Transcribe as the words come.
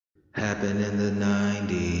Happened in the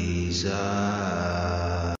 90s.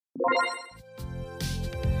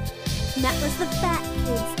 Matt was the fat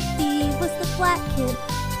kid, Steve was the black kid.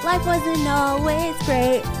 Life wasn't always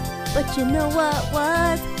great, but you know what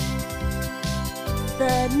was?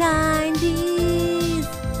 The 90s.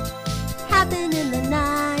 Happened in the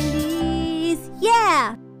 90s.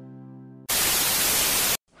 Yeah!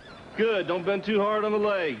 Good, don't bend too hard on the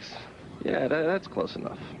legs. Yeah, that's close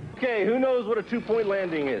enough. Okay, who knows what a two-point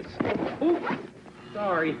landing is? Ooh,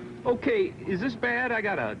 sorry. Okay, is this bad? I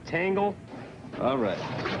got a tangle. All right.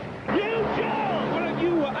 You jump! What are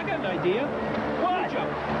you? I got an idea. What? You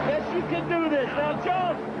jump. Yes, you can do this. Now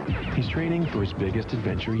jump! He's training for his biggest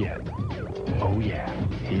adventure yet. Oh yeah,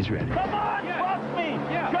 he's ready. Come on, Yeah. bust me!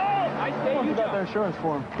 Yeah. Jump! I say you jump. insurance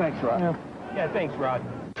for him. Thanks, Rod. Yeah, thanks, Rod.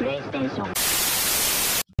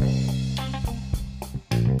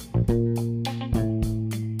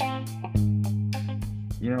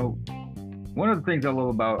 You know, one of the things I love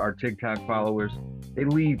about our TikTok followers, they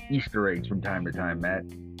leave Easter eggs from time to time, Matt.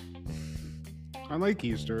 I like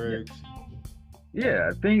Easter eggs.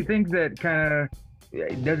 Yeah, things that kind of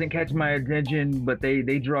doesn't catch my attention, but they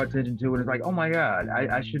draw attention to it. It's like, oh my God,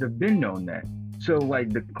 I should have been known that. So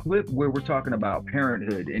like the clip where we're talking about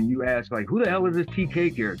parenthood, and you ask like, who the hell is this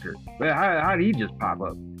TK character? Well, how did he just pop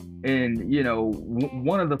up? And you know,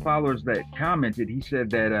 one of the followers that commented, he said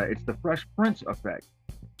that it's the Fresh Prince effect.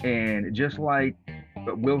 And just like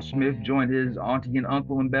Will Smith joined his auntie and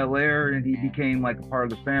uncle in Bel Air, and he became like a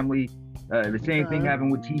part of the family. The same thing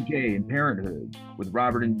happened with TK and Parenthood with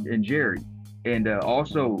Robert and Jerry. And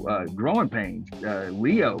also Growing Pains,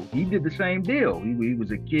 Leo, he did the same deal. He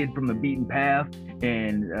was a kid from the beaten path,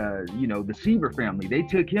 and you know, the Seaver family, they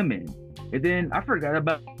took him in. And then I forgot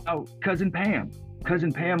about Cousin Pam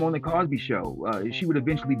on the Cosby Show. She would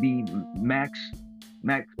eventually be Max,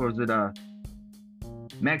 or is it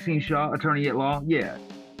Maxine Shaw, attorney at law? Yeah.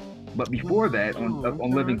 But before that,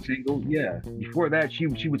 on Living Single, yeah. Before that, she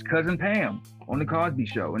was Cousin Pam on the Cosby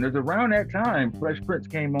Show, and it was around that time Fresh Prince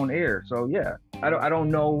came on air. So yeah, I don't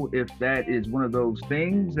know if that is one of those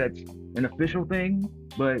things that's an official thing,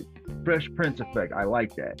 but Fresh Prince effect, I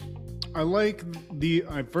like that. I like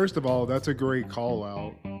first of all, that's a great call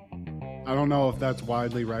out. I don't know if that's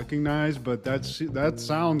widely recognized, but that's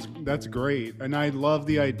great. And I love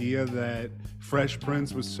the idea that Fresh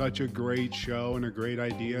Prince was such a great show and a great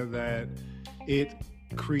idea that it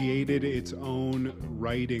created its own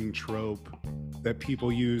writing trope that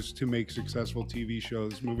people use to make successful TV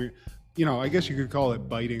shows, you know, I guess you could call it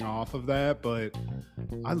biting off of that, but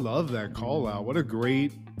I love that call out. What a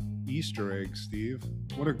great Easter egg, Steve.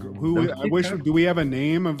 Do we have a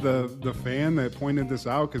name of the fan that pointed this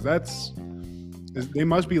out? Because they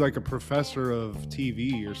must be like a professor of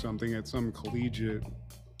TV or something at some collegiate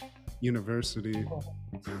university.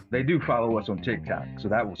 They do follow us on TikTok, so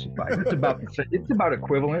that will suffice. It's about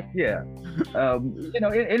equivalent, yeah. You know,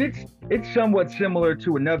 and it's somewhat similar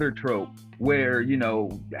to another trope where, you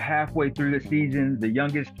know, halfway through the season, the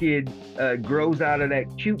youngest kid grows out of that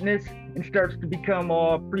cuteness and starts to become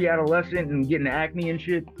all pre-adolescent and getting acne and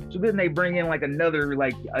shit. So then they bring in like another,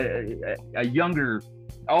 like a younger.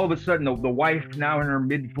 All of a sudden, the wife, now in her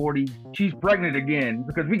mid-40s, she's pregnant again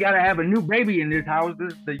because we got to have a new baby in this house.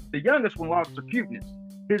 The youngest one lost her cuteness,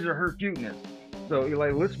 his or her cuteness. So you're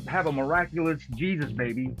like, let's have a miraculous Jesus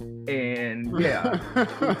baby, and yeah,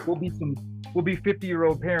 we'll be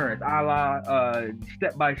 50-year-old parents, a la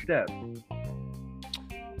Step by Step.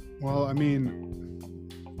 Well, I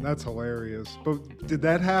mean, that's hilarious. But did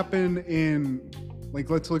that happen in,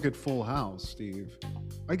 like, let's look at Full House, Steve?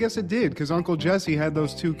 I guess it did, because Uncle Jesse had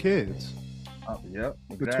those two kids. Yep,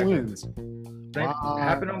 exactly. The twins. Wow.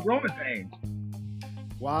 Happened on Growing Pains.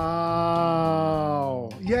 Wow.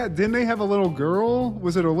 Yeah, didn't they have a little girl?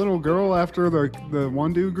 Was it a little girl after the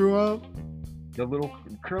one dude grew up? The little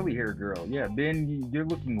curly hair girl. Yeah, Ben, you're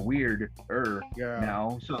looking weird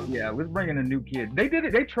now. So yeah, let's bring in a new kid. They did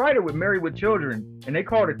it. They tried it with Married with Children, and they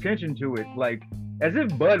called attention to it, like as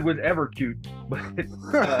if Bud was ever cute.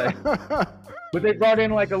 But they brought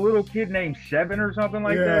in like a little kid named Seven or something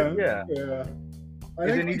like that. Yeah. I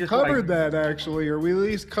think we covered that actually, or we at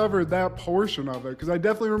least covered that portion of it, because I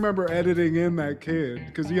definitely remember editing in that kid,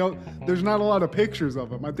 because there's not a lot of pictures of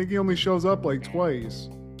him. I think he only shows up like twice.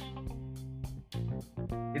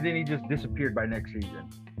 And then he just disappeared by next season.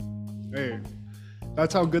 Hey,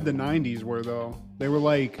 that's how good the 90s were, though. They were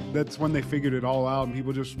like, that's when they figured it all out, and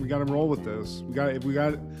people we got to roll with this.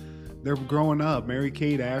 They're growing up.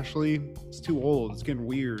 Mary-Kate, Ashley, it's too old. It's getting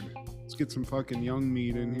weird. Let's get some fucking young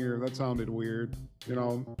meat in here. That sounded weird. You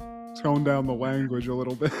know, tone down the language a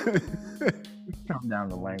little bit. Tone down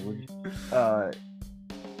the language.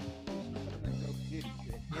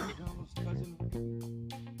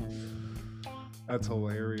 That's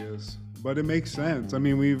hilarious. But it makes sense. I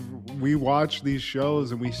mean, we watch these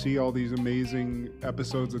shows and we see all these amazing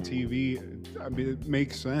episodes of TV. I mean, it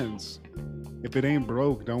makes sense. If it ain't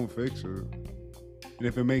broke, don't fix it. And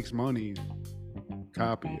if it makes money,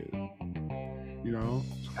 copy it. You know?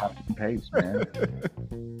 Copy and paste, man.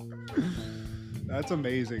 That's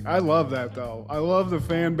amazing. I love that, though. I love the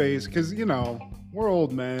fan base because, you know, we're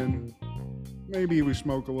old men. Maybe we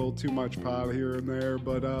smoke a little too much pot here and there,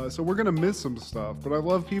 but so we're going to miss some stuff. But I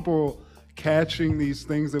love people catching these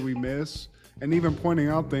things that we miss and even pointing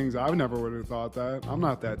out things I never would have thought that. I'm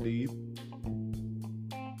not that deep.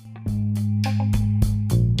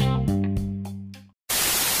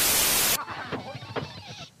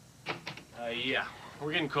 Yeah.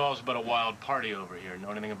 We're getting calls about a wild party over here. Know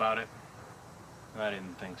anything about it? I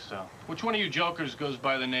didn't think so. Which one of you jokers goes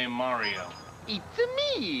by the name Mario? It's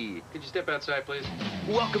me! Could you step outside, please?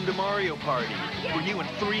 Welcome to Mario Party, where you and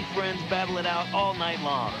 3 friends battle it out all night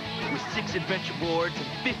long. With 6 adventure boards and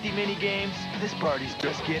 50 mini games, this party's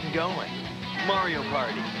just getting going. Mario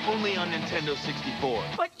Party, only on Nintendo 64.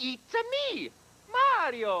 But it's me,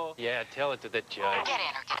 Mario! Yeah, tell it to the judge. Get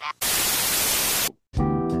in or get out.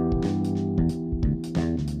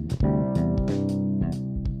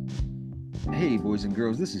 Hey, boys and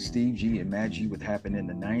girls, this is Steve G and Mad G with Happened in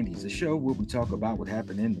the 90s, a show where we talk about what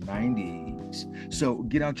happened in the 90s. So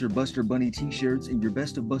get out your Buster Bunny t-shirts and your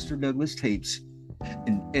Best of Buster Douglas tapes.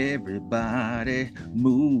 And everybody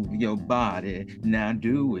move your body, now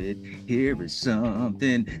do it. Here is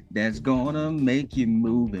something that's gonna make you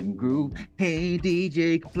move and groove. Hey,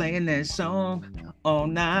 DJ, playing that song all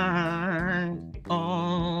night,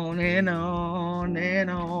 on and on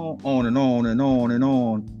and on and on and on and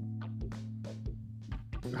on.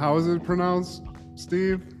 How is it pronounced,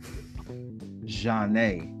 Steve?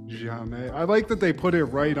 Jeanne. Jeanne. I like that they put it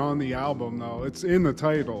right on the album, though. It's in the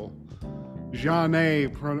title. Jeanne,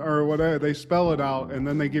 or whatever. They spell it out, and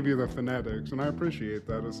then they give you the phonetics, and I appreciate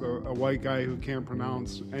that. It's a white guy who can't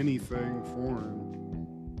pronounce anything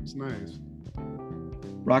foreign. It's nice.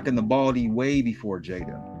 Rocking the baldy way before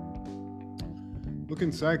Jada.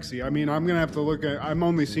 Looking sexy. I mean, I'm going to have to look at... I'm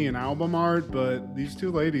only seeing album art, but these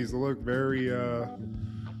two ladies look very...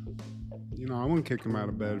 you know, I wouldn't kick them out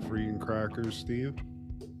of bed for eating crackers, Steve.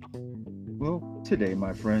 Well, today,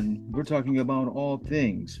 my friend, we're talking about all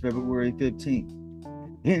things February 15th.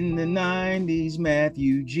 In the 90s,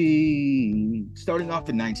 Matthew G. Starting off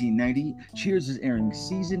in 1990, Cheers is airing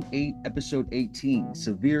Season 8, Episode 18,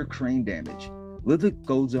 Severe Crane Damage. Lilith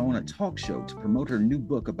goes on a talk show to promote her new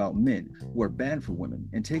book about men who are bad for women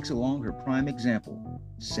and takes along her prime example,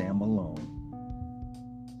 Sam Malone.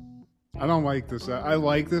 I don't like this. I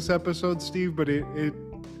like this episode, Steve, but it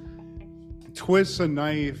twists a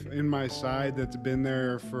knife in my side that's been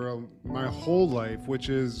there for my whole life, which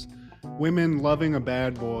is women loving a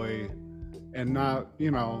bad boy and not,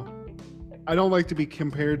 you know, I don't like to be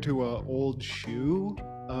compared to an old shoe.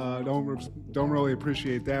 Don't really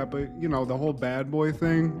appreciate that, but you know, the whole bad boy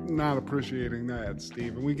thing, not appreciating that,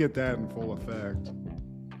 Steve, and we get that in full effect.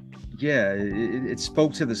 Yeah, it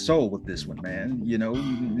spoke to the soul with this one, man. You know,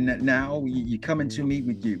 now you coming to me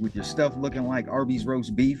with your stuff looking like Arby's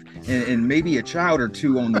roast beef, and maybe a child or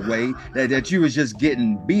two on the way that you was just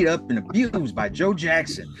getting beat up and abused by Joe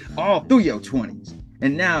Jackson all through your 20s.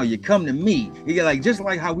 And now you come to me, you're like, just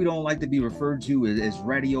like how we don't like to be referred to as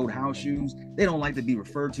ratty old house shoes, they don't like to be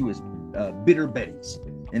referred to as bitter betties.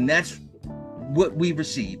 And that's what we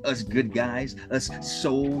receive, us good guys, us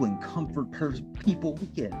soul and comfort people.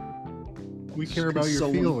 We care about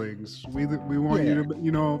your feelings. We want you to,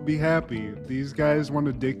 you know, be happy. These guys want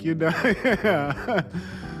to dick you down.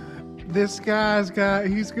 This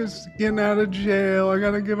he's just getting out of jail. I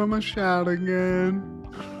gotta give him a shot again.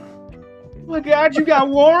 Look out, you got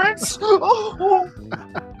warrants? Oh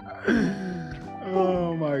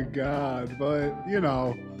my God. But, you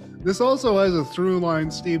know, this also has a through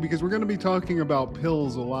line, Steve, because we're going to be talking about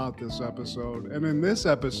pills a lot this episode. And in this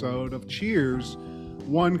episode of Cheers,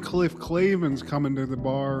 one Cliff Clavin's coming to the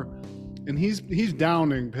bar, and he's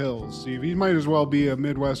downing pills, Steve. He might as well be a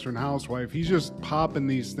Midwestern housewife. He's just popping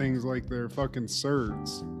these things like they're fucking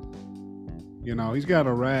surds. You know, he's got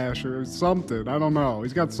a rash or something. I don't know.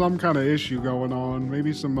 He's got some kind of issue going on.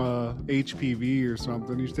 Maybe some HPV or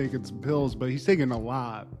something. He's taking some pills, but he's taking a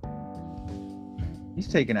lot. He's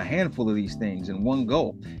taking a handful of these things in one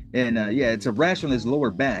go. And yeah, it's a rash on his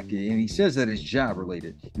lower back. And he says that it's job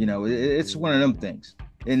related. You know, it's one of them things.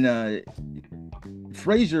 And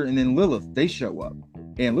Fraser and then Lilith, they show up.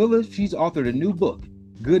 And Lilith, she's authored a new book,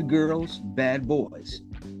 Good Girls, Bad Boys.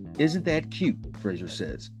 Isn't that cute? Fraser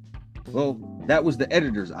says. Well, that was the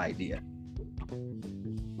editor's idea.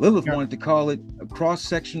 Lilith wanted to call it a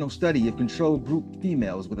cross-sectional study of control group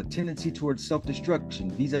females with a tendency towards self-destruction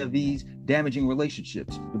vis-a-vis damaging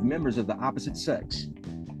relationships with members of the opposite sex.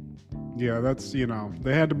 Yeah, that's,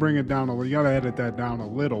 they had to bring it down you gotta edit that down a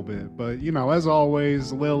little bit. But, as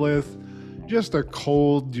always, Lilith, just a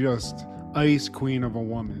cold, just ice queen of a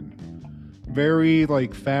woman. Very,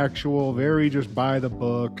 factual, very just by the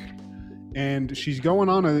book. And she's going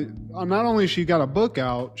not only she got a book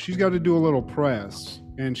out, she's got to do a little press.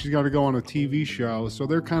 And she's got to go on a TV show. So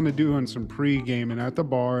they're kind of doing some pre-gaming at the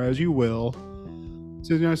bar, as you will.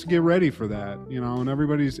 So just get ready for that, and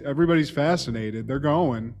everybody's fascinated. They're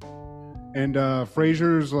going. And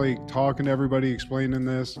Frasier's talking to everybody, explaining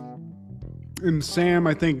this. And Sam,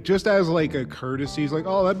 I think, just as a courtesy, he's like,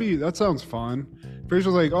 "Oh, that sounds fun." Frasier's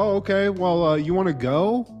like, "Oh, okay. Well, you want to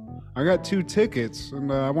go? I got 2 tickets,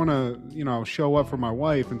 and I want to, show up for my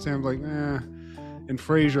wife." And Sam's like, "Eh." And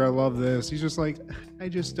Frasier, I love this. He's just like, "I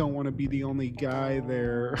just don't want to be the only guy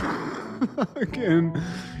there." Again,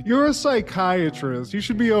 you're a psychiatrist. You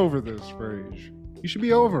should be over this, Frasier. You should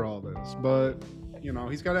be over all this. But,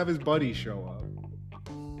 he's got to have his buddy show up.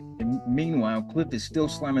 And meanwhile, Cliff is still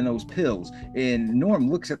slamming those pills, and Norm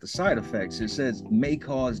looks at the side effects. It says may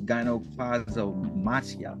cause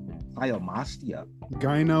gynecomastia. Gynecomastia.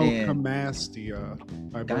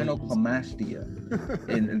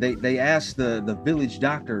 And they asked the village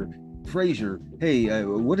doctor, Frasier, "Hey,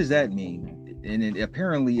 what does that mean?" And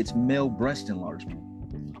apparently it's male breast enlargement.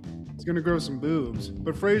 It's gonna grow some boobs.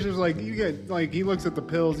 But Frasier's like, he looks at the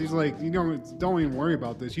pills. He's like, don't even worry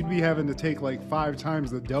about this. You'd be having to take 5 times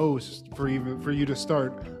the dose for you to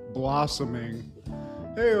start blossoming.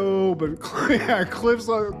 Hey-oh, but yeah, Cliff's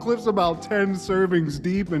about 10 servings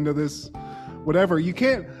deep into this. Whatever.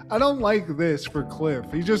 I don't like this for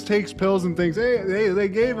Cliff. He just takes pills and thinks, hey, they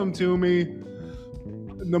gave them to me.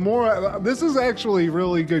 This is actually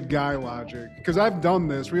really good guy logic, because I've done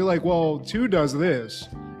this. Where you're like, well, 2 does this.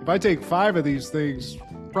 If I take 5 of these things,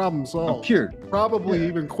 problem solved. I'm cured. Probably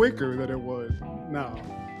even quicker than it would. No.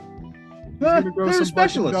 They're some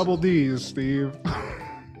specialists. Double D's, Steve.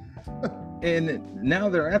 And now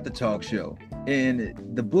they're at the talk show, and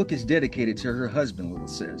the book is dedicated to her husband, Lilith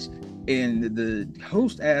says. And the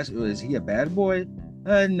host asks, "Is he a bad boy?"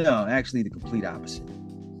 No, actually the complete opposite.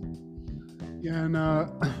 Yeah, and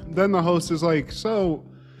then the host is like, "So,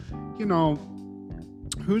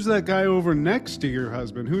 who's that guy over next to your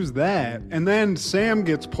husband? Who's that?" And then Sam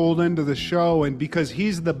gets pulled into the show, and because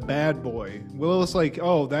he's the bad boy, Will's like,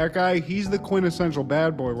 "Oh, that guy, he's the quintessential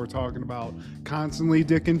bad boy we're talking about. Constantly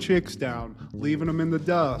dicking chicks down, leaving them in the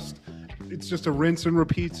dust. It's just a rinse and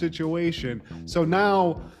repeat situation." So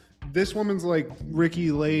now this woman's like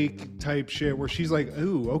Ricky Lake type shit, where she's like,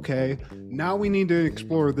 "Ooh, okay, now we need to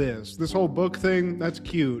explore this whole book thing. That's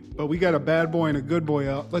cute, but we got a bad boy and a good boy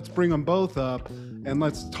up. Let's bring them both up and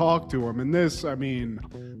let's talk to them." And this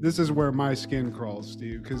is where my skin crawls,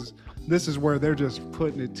 Steve, because this is where they're just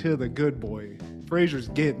putting it to the good boy. Frasier's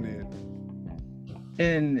getting it.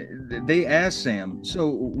 And they ask Sam, "So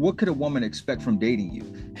what could a woman expect from dating you?"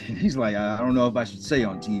 And he's like, "I don't know if I should say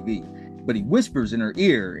on TV." But he whispers in her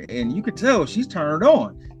ear, and you could tell she's turned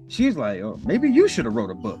on. She's like, "Oh, maybe you should have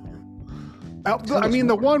wrote a book." I mean,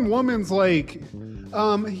 the one woman's like,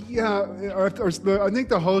 yeah, I think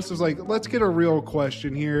the host was like, "Let's get a real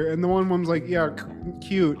question here." And the one woman's like, "Yeah,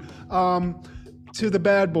 cute." To the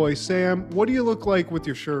bad boy, "Sam, what do you look like with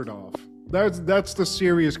your shirt off?" That's the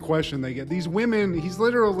serious question they get. These women, he's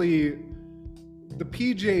literally, the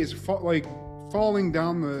PJ's falling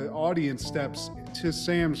down the audience steps to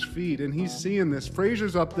Sam's feet, and he's seeing this.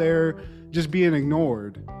 Frasier's up there just being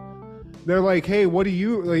ignored. They're like, "Hey, what do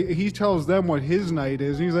you," he tells them what his night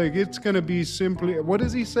is. He's like, "It's gonna be simply," what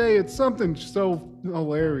does he say? It's something so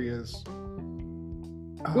hilarious.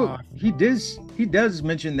 Well, he does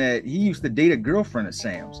mention that he used to date a girlfriend of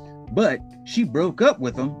Sam's, but she broke up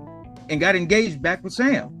with him and got engaged back with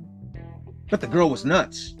Sam. But the girl was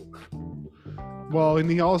nuts. Well,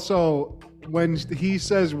 and he also, when he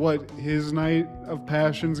says what his night of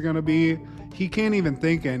passion's gonna be, he can't even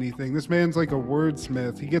think anything. This man's like a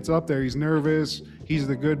wordsmith. He gets up there, he's nervous, he's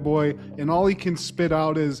the good boy, and all he can spit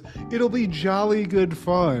out is, "It'll be jolly good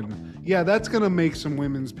fun." Yeah, that's gonna make some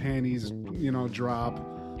women's panties, drop,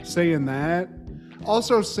 saying that.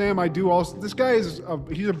 Also, Sam, this guy is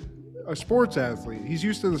he's a sports athlete. He's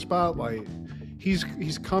used to the spotlight. He's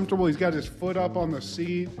comfortable. He's got his foot up on the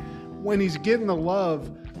seat. When he's getting the love,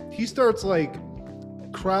 he starts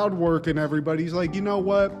crowd working everybody. He's like, "You know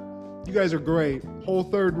what? You guys are great. Whole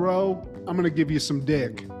third row, I'm going to give you some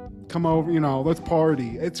dick. Come over, let's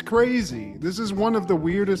party." It's crazy. This is one of the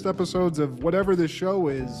weirdest episodes of whatever this show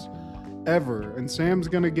is ever, and Sam's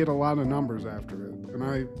gonna get a lot of numbers after it. And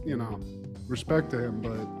I, respect to him,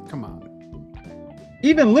 but come on.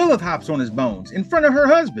 Even Lilith hops on his bones in front of her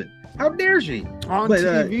husband. How dare she? On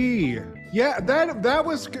TV. Yeah, that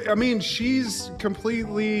was, I mean, she's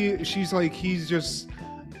like, he's just,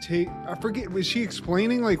 I forget, was she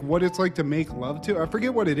explaining like what it's like to make love to? I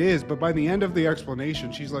forget what it is, but by the end of the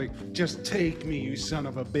explanation, she's like, just take me, you son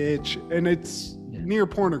of a bitch. And it's near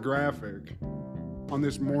pornographic on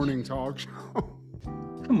this morning talk show.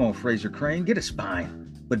 Come on, Fraser Crane, get a spine.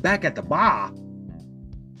 But back at the bar,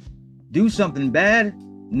 do something bad?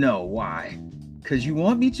 No, why? Because you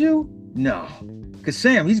want me to? No. Because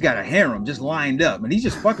Sam, he's got a harem just lined up, and he's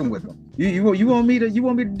just fucking with them. You want me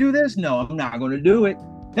to do this? No, I'm not going to do it.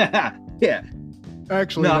 Yeah.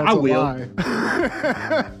 Actually, no, that's I will. Lie.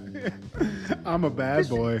 I'm a bad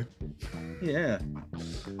boy. Yeah.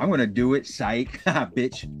 I'm going to do it, psych,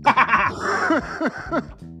 bitch.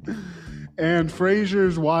 And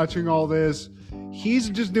Fraser's watching all this. He's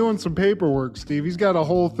just doing some paperwork, Steve. He's got a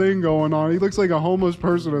whole thing going on. He looks like a homeless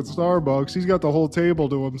person at Starbucks. He's got the whole table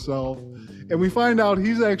to himself. And we find out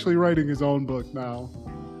he's actually writing his own book now.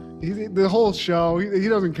 The whole show, he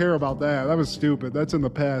doesn't care about that. That was stupid. That's in the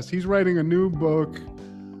past. He's writing a new book.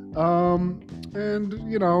 And,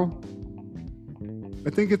 I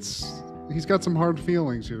think he's got some hard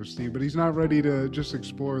feelings here, Steve, but he's not ready to just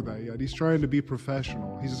explore that yet. He's trying to be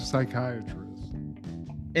professional. He's a psychiatrist.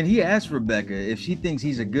 And he asked Rebecca if she thinks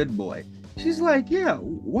he's a good boy. She's like, yeah,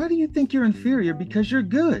 why do you think you're inferior? Because you're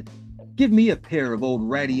good. Give me a pair of old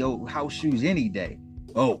ratty old house shoes any day.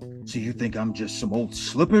 Oh, so you think I'm just some old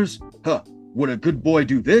slippers? Huh, would a good boy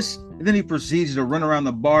do this? And then he proceeds to run around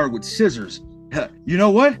the bar with scissors. Huh, you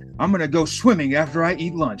know what? I'm gonna go swimming after I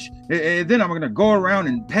eat lunch. And then I'm gonna go around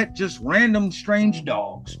and pet just random strange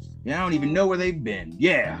dogs. Yeah, I don't even know where they've been.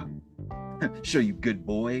 Yeah. Show you good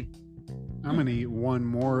boy. I'm gonna eat one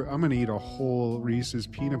more. I'm gonna eat a whole Reese's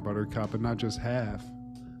peanut butter cup and not just half.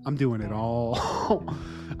 I'm doing it all.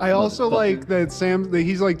 I also like that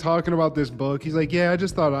he's like talking about this book. He's like, yeah, I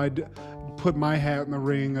just thought I'd put my hat in the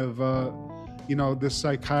ring of, this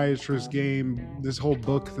psychiatrist game, this whole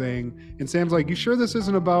book thing. And Sam's like, you sure this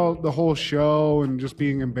isn't about the whole show and just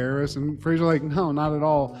being embarrassed? And Fraser's like, no, not at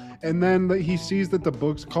all. And then he sees that the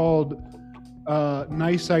book's called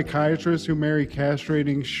Nice Psychiatrists Who Marry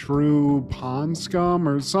Castrating Shrew Pond Scum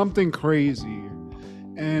or something crazy.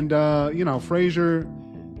 And, Fraser,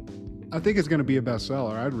 I think it's going to be a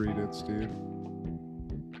bestseller. I'd read it, Steve.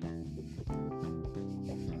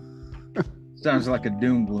 Sounds like a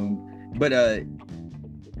doom gloom. But,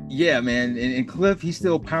 yeah, man. And Cliff, he's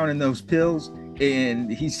still pounding those pills.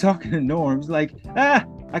 And he's talking to Norm. He's like,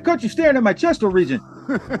 I caught you staring at my chestal region.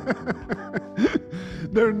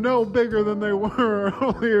 They're no bigger than they were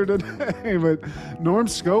earlier today. But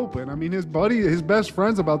Norm's scoping. I mean, his best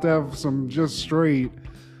friend's about to have some just straight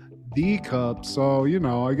D cup, so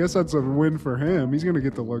I guess that's a win for him. He's gonna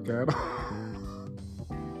get to look at him.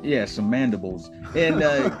 Yeah, some mandibles. And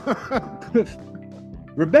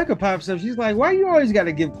Rebecca pops up. She's like, why you always got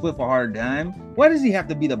to give Cliff a hard time? Why does he have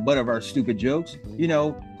to be the butt of our stupid jokes?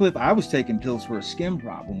 Cliff, I was taking pills for a skin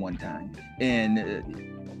problem one time, and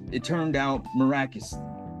it turned out miraculous.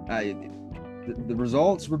 The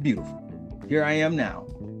results were beautiful. Here I am now,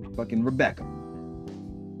 fucking Rebecca.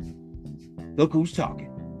 Look who's talking.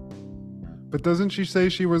 But doesn't she say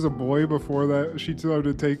she was a boy before that she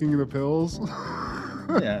started taking the pills?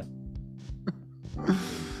 Yeah.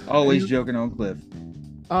 Always joking on Cliff.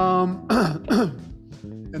 And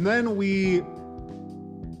then we,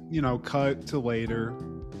 cut to later.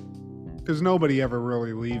 Because nobody ever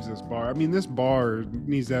really leaves this bar. I mean, this bar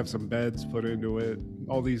needs to have some beds put into it.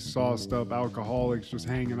 All these sauced up alcoholics just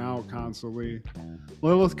hanging out constantly.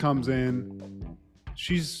 Lilith comes in.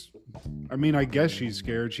 I guess she's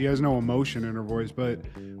scared. She has no emotion in her voice, but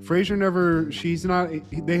Fraser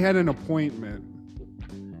they had an appointment.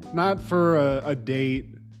 Not for a date.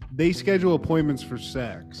 They schedule appointments for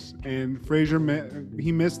sex. And Fraser,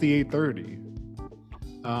 he missed the 8:30.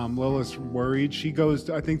 Lilith's worried. She goes,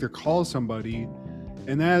 I think, to call somebody.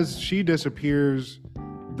 And as she disappears,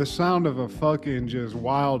 the sound of a fucking just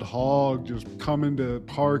wild hog just coming to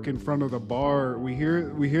park in front of the bar. We hear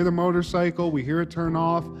the motorcycle. We hear it turn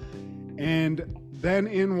off. And then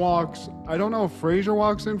in walks, I don't know if Fraser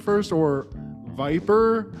walks in first or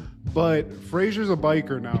Viper, but Fraser's a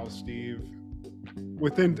biker now, Steve.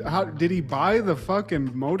 Did he buy the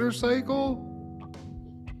fucking motorcycle?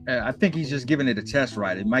 I think he's just giving it a test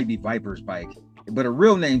ride. It might be Viper's bike, but her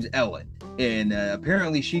real name's Ellen. And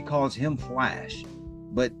apparently she calls him Flash,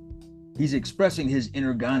 but he's expressing his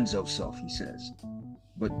inner gonzo self, he says.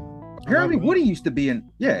 But apparently Woody used to be in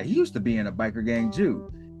a biker gang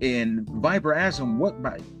too. And Viper asked him, what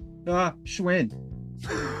bike? Schwinn.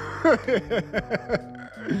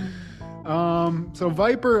 So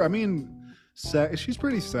Viper, I mean, she's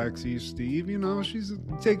pretty sexy, Steve. You know,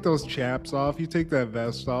 take those chaps off, you take that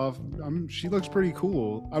vest off. She looks pretty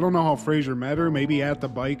cool. I don't know how Fraser met her, maybe at the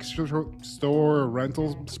bike store or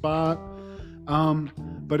rental spot.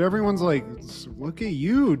 But everyone's like, look at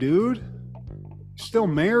you, dude. Still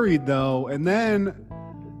married though. And then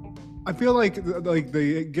I feel like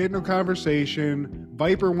they get in a conversation.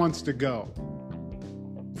 Viper wants to go.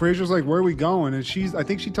 Fraser's like, where are we going? And I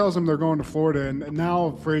think she tells him they're going to Florida. And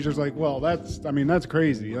now Fraser's like, well, that's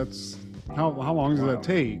crazy. That's how long does that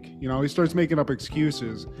take? You know, he starts making up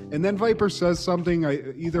excuses. And then Viper says something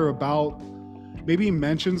either about, maybe he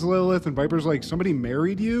mentions Lilith, and Viper's like, somebody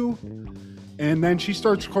married you? And then she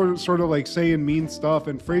starts sort of like saying mean stuff,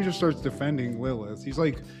 and Fraser starts defending Lilith. He's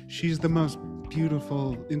like, she's the most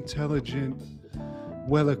beautiful, intelligent,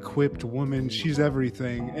 well-equipped woman. She's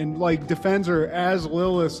everything. And like defends her as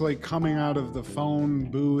Lilith's like coming out of the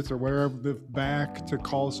phone booth or wherever the back to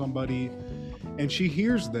call somebody. And she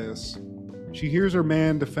hears this. She hears her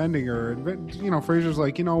man defending her. And, you know, Fraser's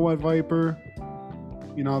like, you know what, Viper?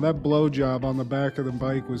 You know, that blowjob on the back of the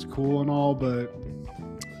bike was cool and all, but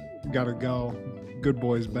gotta go. Good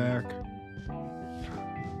boy's back.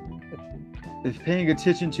 If paying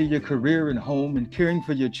attention to your career and home and caring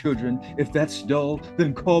for your children, if that's dull,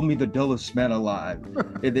 then call me the dullest man alive.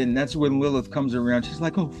 And then that's when Lilith comes around. She's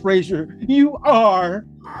like, oh, Fraser, you are.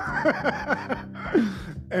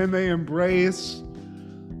 And they embrace.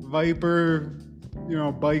 Viper, you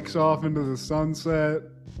know, bikes off into the sunset.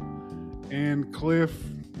 And Cliff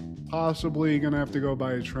possibly gonna have to go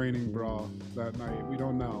buy a training bra that night. We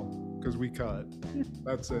don't know because we cut.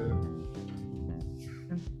 That's it.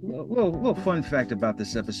 Little fun fact about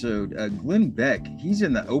this episode: Glenn Beck, he's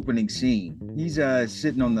in the opening scene. He's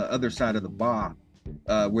sitting on the other side of the bar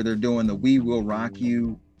where they're doing the "We Will Rock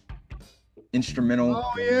You" instrumental.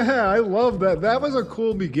 Oh yeah, I love that. That was a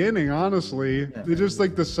cool beginning, honestly. Yeah. It just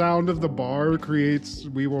like the sound of the bar creates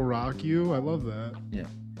 "We Will Rock You." I love that. Yeah,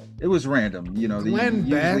 it was random, you know. Glenn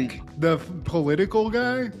Beck, the political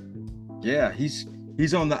guy. Yeah, he's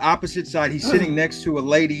on the opposite side. He's sitting next to a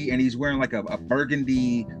lady, and he's wearing like a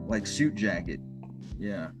burgundy like suit jacket.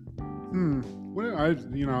 Yeah. Well, I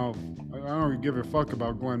don't give a fuck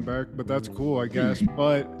about Glenn Beck, but that's cool, I guess.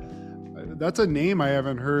 But that's a name I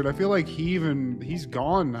haven't heard. I feel like he's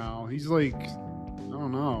gone now. He's like, I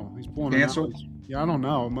don't know. He's pulling canceled. Yeah, I don't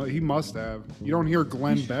know. He must have. You don't hear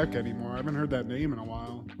Glenn Beck anymore. I haven't heard that name in a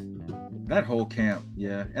while. That whole camp,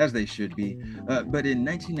 yeah, as they should be. But in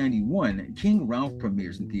 1991, King Ralph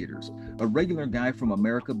premieres in theaters. A regular guy from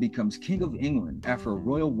America becomes King of England after a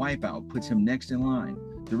royal wipeout puts him next in line.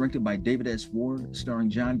 Directed by David S. Ward, starring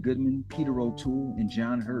John Goodman, Peter O'Toole, and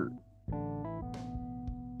John Hurt.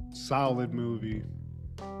 Solid movie.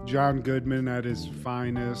 John Goodman at his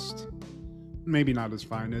finest. Maybe not his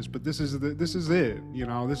finest, but this is it. You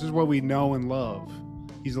know, this is what we know and love.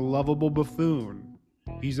 He's a lovable buffoon.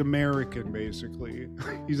 He's American, basically.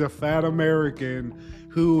 He's a fat American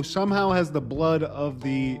who somehow has the blood of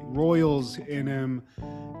the royals in him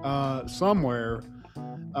somewhere.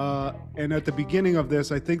 And at the beginning of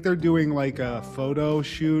this, I think they're doing like a photo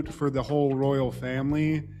shoot for the whole royal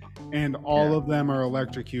family, and all of them are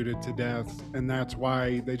electrocuted to death. And that's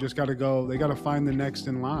why they just got to go. They got to find the next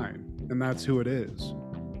in line, and that's who it is.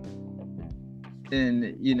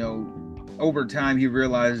 And, you know, over time, he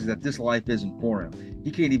realizes that this life isn't for him. He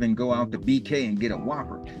can't even go out to BK and get a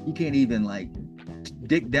Whopper. He can't even like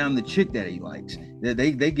dick down the chick that he likes.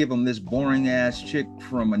 They give him this boring ass chick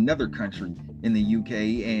from another country in the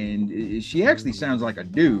UK, and she actually sounds like a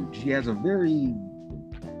dude. She has a very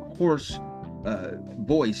hoarse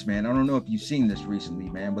voice, man. I don't know if you've seen this recently,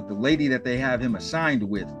 man, but the lady that they have him assigned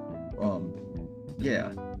with,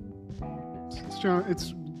 yeah.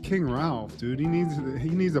 It's King Ralph, dude. He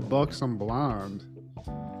needs a buxom blonde.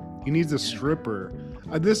 He needs a stripper.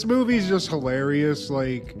 This movie's just hilarious.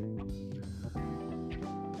 Like,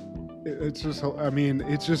 it's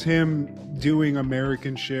just him doing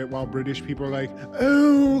American shit while British people are like,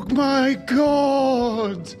 oh my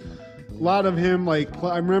God. A lot of him, like,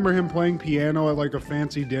 I remember him playing piano at like a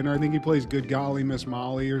fancy dinner. I think he plays Good Golly Miss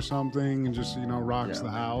Molly or something, and just, you know, rocks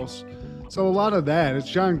the house. So a lot of that, it's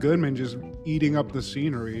John Goodman just eating up the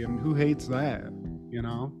scenery, and who hates that, you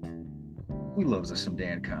know? Who loves us some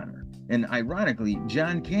Dan Connor? And ironically,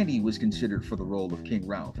 John Candy was considered for the role of King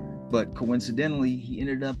Ralph, but coincidentally, he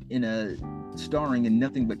ended up in a starring in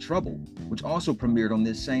Nothing But Trouble, which also premiered on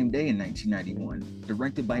this same day in 1991.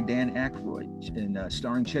 Directed by Dan Aykroyd and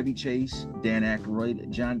starring Chevy Chase, Dan Aykroyd,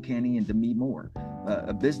 John Candy, and Demi Moore.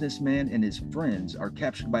 A businessman and his friends are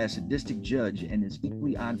captured by a sadistic judge and his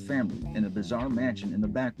equally odd family in a bizarre mansion in the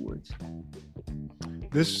backwoods.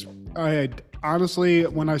 This, I honestly,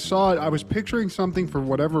 when I saw it, I was picturing something for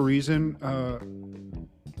whatever reason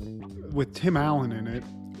with Tim Allen in it.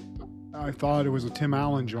 I thought it was a Tim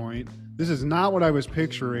Allen joint. This is not what I was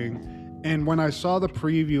picturing. And when I saw the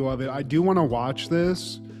preview of it, I do want to watch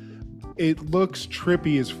this. It looks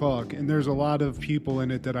trippy as fuck. And there's a lot of people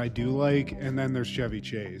in it that I do like. And then there's Chevy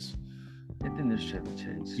Chase. And then there's Chevy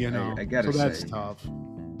Chase. You know, I gotta so that's say, tough.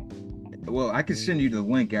 Well, I can send you the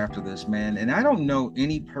link after this, man. And I don't know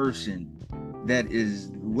any person that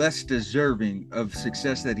is less deserving of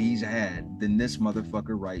success that he's had than this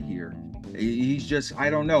motherfucker right here. He's just, I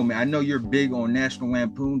don't know, man. I know you're big on National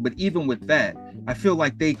Lampoon, but even with that, I feel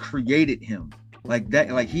like they created him like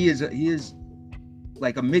that. Like he is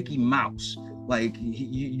like a Mickey Mouse. Like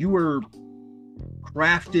you were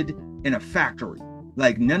crafted in a factory.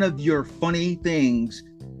 Like none of your funny things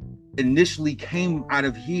initially came out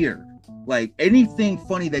of here. Like anything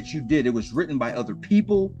funny that you did, it was written by other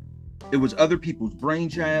people. It was other people's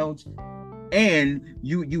brainchilds, and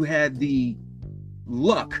you had the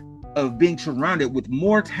luck of being surrounded with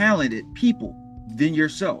more talented people than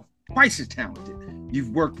yourself, twice as talented. You've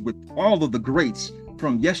worked with all of the greats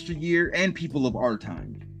from yesteryear and people of our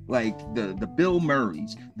time, like the Bill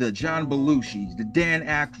Murrays, the John Belushis, the Dan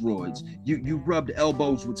Aykroyds. You rubbed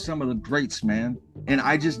elbows with some of the greats, man. And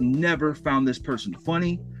I just never found this person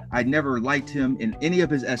funny. I never liked him in any of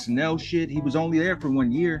his SNL shit. He was only there for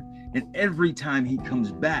 1 year. And every time he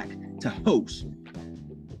comes back to host,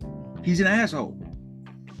 he's an asshole.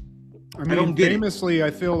 I mean, don't get famously,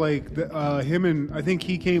 I feel like him and I think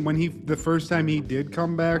he came when the first time he did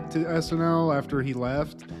come back to SNL after he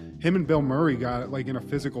left, him and Bill Murray got like in a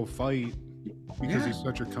physical fight because he's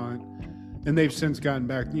such a cunt. And they've since gotten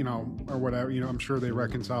back, you know, or whatever, you know, I'm sure they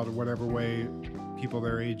reconciled in whatever way people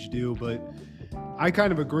their age do, but I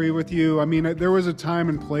kind of agree with you. I mean, there was a time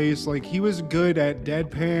and place, like he was good at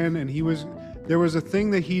deadpan, and there was a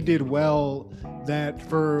thing that he did well that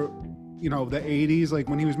for, you know, the 80s, like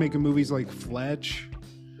when he was making movies like Fletch,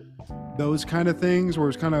 those kind of things where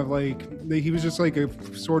it's kind of like, he was just like a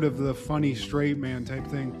sort of the funny straight man type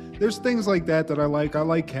thing. There's things like that I like. I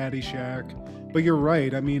like Caddyshack, but you're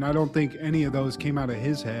right. I mean, I don't think any of those came out of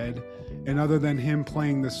his head. And other than him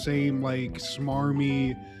playing the same like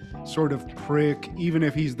smarmy sort of prick, even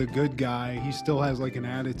if he's the good guy, he still has like an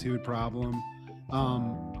attitude problem.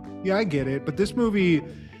 Yeah, I get it. But this movie,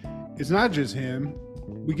 it's not just him.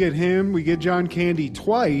 We get John Candy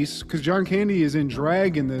twice, because John Candy is in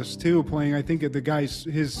drag in this too, playing, I think, the guy's,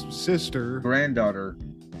 his sister. Granddaughter.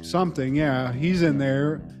 Something, yeah. He's in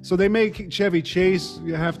there. So they make Chevy Chase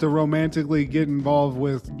have to romantically get involved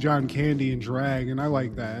with John Candy in drag, and I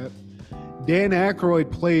like that. Dan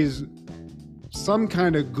Aykroyd plays some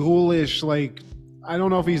kind of ghoulish, like, I don't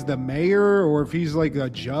know if he's the mayor or if he's like a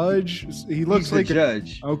judge. He looks like a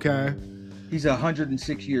judge. Okay. He's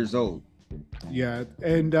 106 years old. Yeah,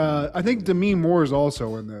 and I think Demi Moore is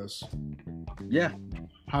also in this. Yeah.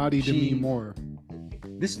 Hottie Demi Moore.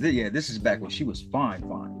 This is back when she was fine.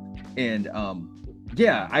 And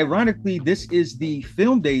yeah, ironically, this is the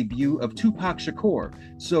film debut of Tupac Shakur.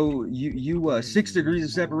 So you 6 Degrees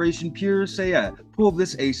of Separation pure, say pull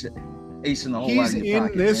this ace in the hole out of your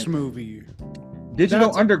pocket. He's in this man. movie.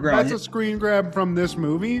 Digital Underground. That's a screen grab from this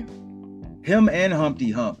movie. Him and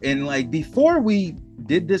Humpty Hump. And like before we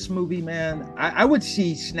did this movie, man, I would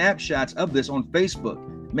see snapshots of this on Facebook.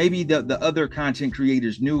 Maybe the other content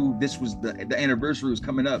creators knew this was the anniversary was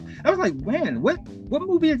coming up. I was like, man, what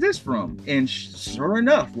movie is this from? And sure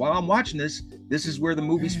enough, while I'm watching this is where the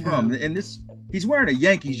movie's from. And he's wearing a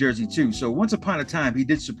Yankees jersey too. So once upon a time, he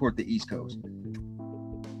did support the East Coast.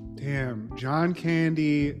 Damn, John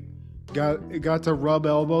Candy got to rub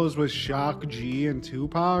elbows with Shock G and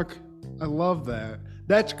Tupac. I love that.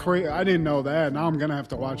 That's crazy. I didn't know that. Now I'm gonna have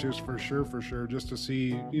to watch this for sure, just to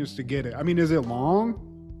see, just to get it. I mean, is it long?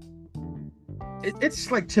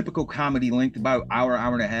 It's like typical comedy length, about hour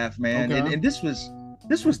and a half, man. Okay. And this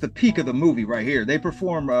was the peak of the movie right here. They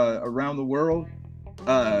perform around the world.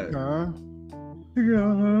 Like,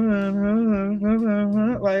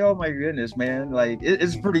 oh my goodness, man. Like,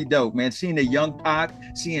 it's pretty dope, man. Seeing the young Pac,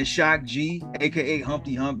 seeing Shock G, aka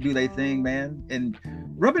Humpty Hump, do their thing, man. And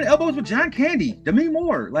rubbing elbows with John Candy, Demi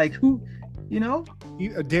Moore. Like, who, you know?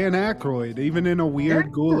 Dan Aykroyd, even in a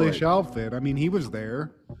weird, ghoulish outfit. I mean, he was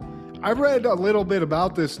there. I read a little bit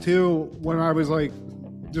about this too when I was like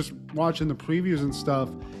just watching the previews and stuff,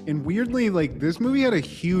 and weirdly, like, this movie had a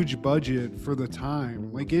huge budget for the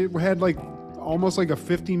time. Like, it had like almost like a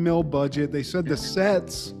 50 mil budget. They said the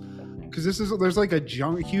sets, because there's like a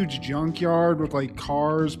huge junkyard with like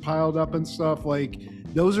cars piled up and stuff. Like,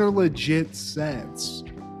 those are legit sets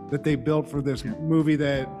that they built for this movie.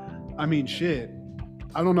 That, I mean, shit,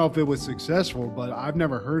 I don't know if it was successful, but I've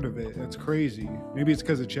never heard of it. It's crazy. Maybe it's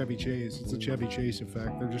because of Chevy Chase. It's a Chevy Chase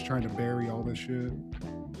effect. They're just trying to bury all this shit.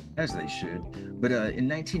 As they should. But in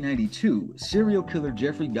 1992, serial killer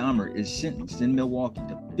Jeffrey Dahmer is sentenced in Milwaukee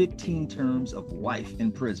to 15 terms of life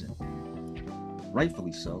in prison.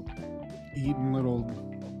 Rightfully so. Eating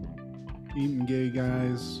gay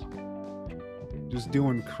guys. Just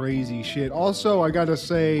doing crazy shit. Also, I gotta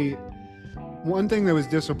say, one thing that was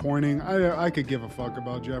disappointing, I could give a fuck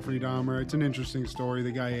about Jeffrey Dahmer. It's an interesting story.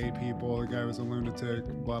 The guy ate people. The guy was a lunatic,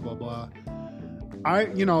 blah, blah, blah.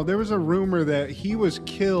 There was a rumor that he was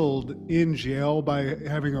killed in jail by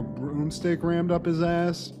having a broomstick rammed up his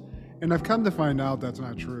ass. And I've come to find out that's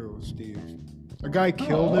not true, Steve. A guy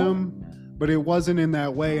killed him, but it wasn't in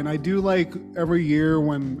that way. And I do like every year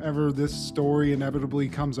whenever this story inevitably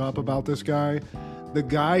comes up about this guy, the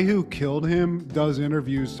guy who killed him does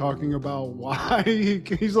interviews talking about why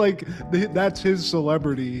he's like, that's his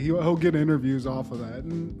celebrity. He'll get interviews off of that.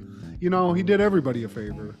 And, he did everybody a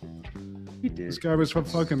favor. He did. This guy was a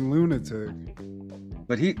fucking lunatic.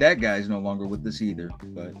 But that guy's no longer with us either.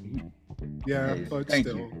 But but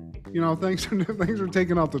still, thanks for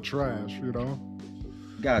taking out the trash.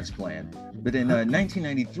 God's plan. But in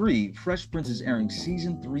 1993, Fresh Prince is airing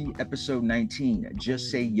season 3, episode 19. Just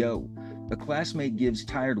Say Yo. A classmate gives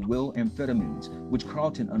tired Will amphetamines, which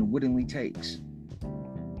Carlton unwittingly takes.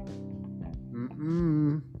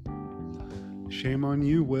 Shame on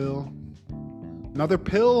you, Will. Another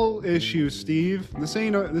pill issue, Steve. This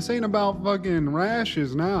ain't about fucking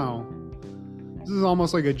rashes now. This is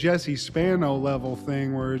almost like a Jesse Spano level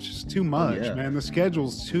thing where it's just too much, man. The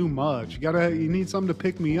schedule's too much. You need something to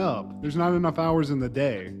pick me up. There's not enough hours in the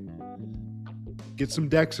day. Get some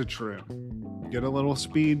Dexatrim. Get a little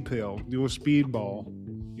speed pill. Do a speedball.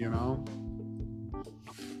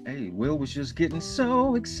 Hey, Will was just getting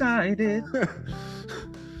so excited.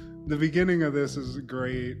 The beginning of this is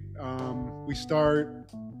great. We start,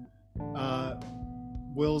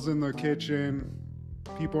 Will's in the kitchen,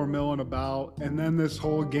 people are milling about, and then this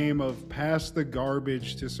whole game of pass the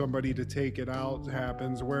garbage to somebody to take it out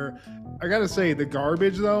happens, where I gotta say, the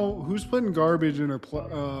garbage though, who's putting garbage in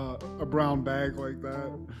a brown bag like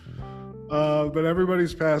that? But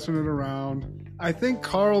everybody's passing it around. I think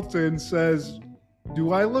Carlton says,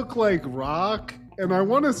 "Do I look like Rock?" And I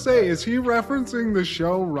want to say, is he referencing the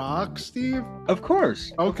show Rock, Steve? Of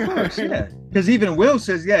course. Okay. Of course, yeah. Because even Will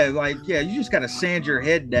says, you just got to sand your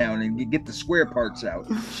head down and get the square parts out.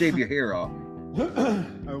 Shave your hair off.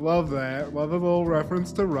 I love that. Love a little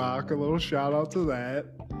reference to Rock. A little shout out to that.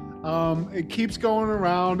 It keeps going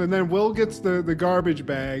around, and then Will gets the garbage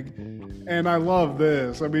bag. And I love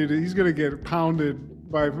this. I mean, he's going to get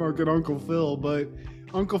pounded by fucking Uncle Phil, but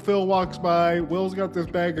Uncle Phil walks by. Will's got this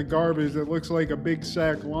bag of garbage that looks like a big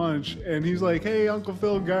sack lunch. And he's like, "Hey, Uncle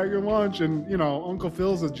Phil, got your lunch?" And, Uncle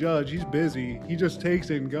Phil's a judge. He's busy. He just takes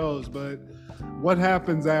it and goes. But what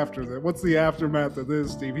happens after that? What's the aftermath of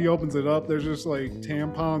this, Steve? He opens it up. There's just like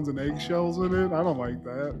tampons and eggshells in it. I don't like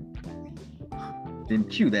that. Then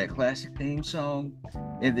cue that classic theme song.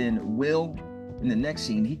 And then Will, in the next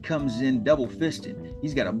scene, he comes in double-fisted.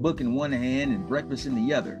 He's got a book in one hand and breakfast in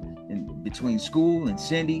the other. And between school and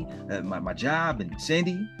Cindy, my job and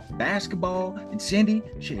Cindy, basketball and Cindy,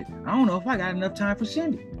 shit, I don't know if I got enough time for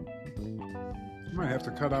Cindy. I might have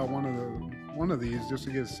to cut out one of these just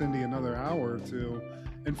to give Cindy another hour or two.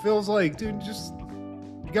 And Phil's like, "Dude,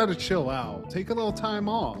 you gotta chill out. Take a little time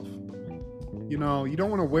off. You don't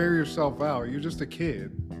want to wear yourself out. You're just a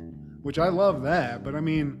kid," which I love that. But I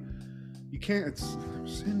mean, you can't. It's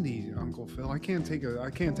Cindy, Uncle Phil. I can't take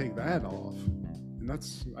that off. And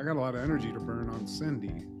I got a lot of energy to burn on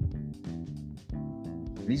Cindy.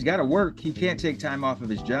 He's got to work. He can't take time off of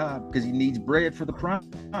his job because he needs bread for the prom.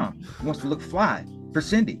 He wants to look fly for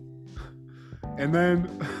Cindy. And then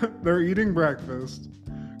they're eating breakfast.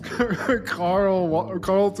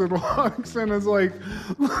 Carlton walks in and is like,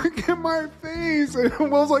 "Look at my face." And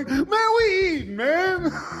Will's like, "Man, we eat,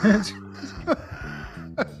 man."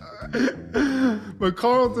 But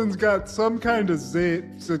Carlton's got some kind of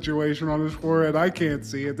zit situation on his forehead. I can't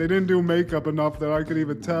see it. They didn't do makeup enough that I could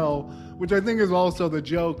even tell, which I think is also the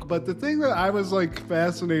joke. But the thing that I was like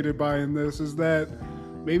fascinated by in this is that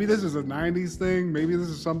maybe this is a 90s thing. Maybe this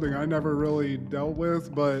is something I never really dealt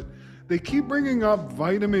with, but they keep bringing up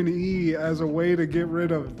vitamin E as a way to get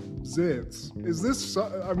rid of zits. Is this?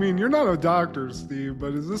 I mean, you're not a doctor, Steve,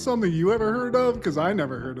 but is this something you ever heard of? Because I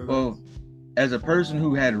never heard of Well, this. as a person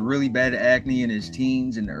who had really bad acne in his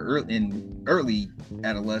teens and early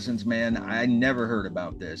adolescence, man, I never heard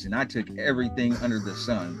about this, and I took everything under the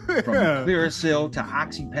sun, from Yeah. Clearasil to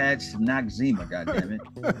Oxypads to Noxzema. Goddamn it!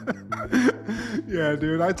 Yeah,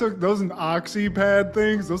 dude, I took those OxyPad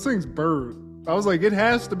things. Those things burn. I was like, it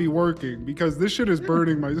has to be working because this shit is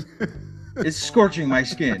burning my. It's scorching my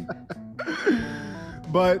skin.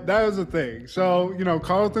 But that was the thing. So, you know,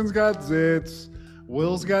 Carlton's got zits.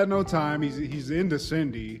 Will's got no time. He's into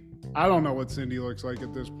Cindy. I don't know what Cindy looks like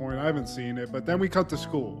at this point. I haven't seen it. But then we cut to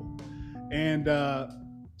school. And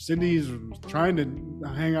Cindy's trying to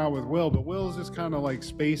hang out with Will, but Will's just kind of like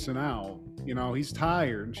spacing out. You know, he's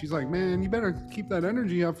tired. And she's like, man, you better keep that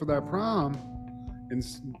energy up for that prom. And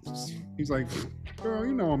he's like, girl,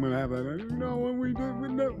 you know I'm going to have that. You know, when we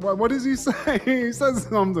did, what does he say? He says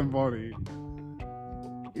something funny.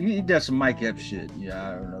 He does some Mike F shit. Yeah,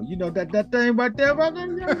 I don't know. You know that thing right there,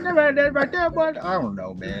 that right there, but I don't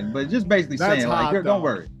know, man. But just basically That's saying, hot, like, don't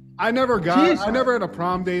worry. I never had a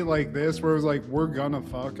prom date like this where it was like, we're gonna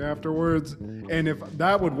fuck afterwards. And if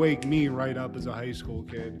that would wake me right up as a high school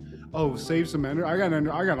kid. Oh, save some energy. I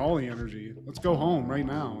got all the energy. Let's go home right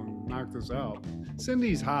now and knock this out.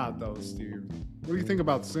 Cindy's hot though, Steve. What do you think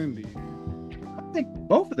about Cindy? I think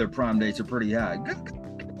both of their prom dates are pretty hot. Good.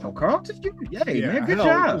 Oh, Carlton, man, good hell,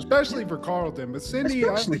 job. Especially for Carlton. But Cindy,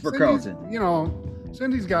 Especially for Cindy's, Carlton. You know,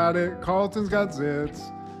 Cindy's got it. Carlton's got zits.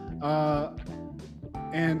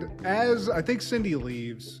 And as I think Cindy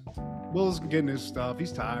leaves, Will's getting his stuff.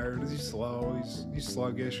 He's tired. He's slow. He's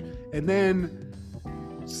sluggish. And then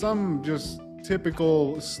some just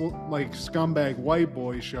typical like scumbag white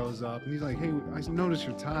boy shows up, and he's like, "Hey, I noticed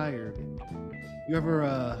you're tired. You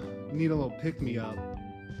ever need a little pick me up?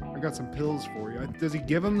 I got some pills for you." Does he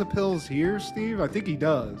give him the pills here, Steve? I think he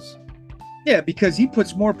does. Yeah, because he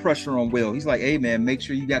puts more pressure on Will. He's like, "Hey, man, make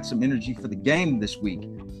sure you got some energy for the game this week."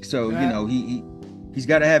 So you know he's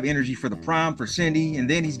got to have energy for the prom for Cindy, and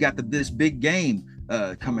then he's got this big game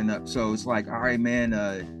coming up. So it's like, all right, man,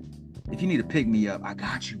 if you need to pick me up, I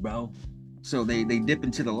got you, bro. So they dip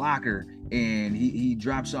into the locker, and he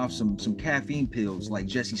drops off some caffeine pills like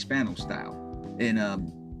Jesse Spano style. And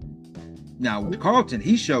now Carlton,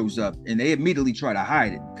 he shows up, and they immediately try to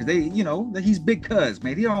hide it because he's big cuz,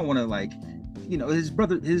 man. He don't want to, like, you know, his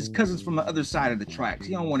cousins from the other side of the tracks.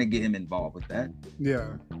 He don't want to get him involved with that.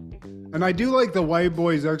 Yeah. And I do like the white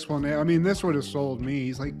boy's explanation. I mean, this would have sold me.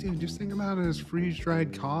 He's like, dude, just think about it as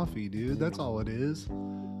freeze-dried coffee, dude. That's all it is.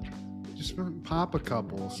 Just pop a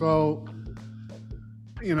couple. So,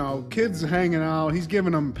 you know, kids hanging out. He's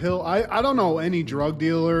giving them pill. I don't know any drug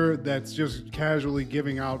dealer that's just casually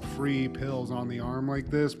giving out free pills on the arm like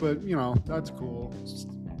this, but, you know, that's cool.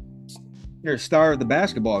 You're a star of the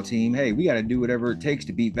basketball team. Hey, we got to do whatever it takes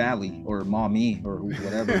to beat Valley or Mommy or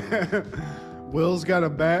whatever. Will's got a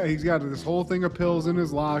bag. He's got this whole thing of pills in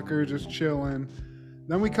his locker, just chilling.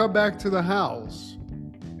 Then we come back to the house,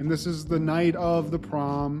 and this is the night of the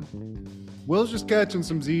prom. Will's just catching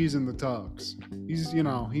some Z's in the tux. He's, you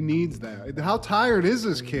know, he needs that. How tired is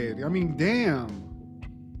this kid? I mean, damn.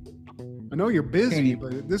 I know you're busy,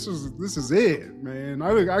 but this is it, man.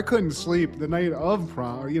 I couldn't sleep the night of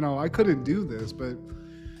prom. You know, I couldn't do this, but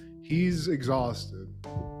he's exhausted.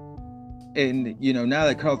 And, you know, now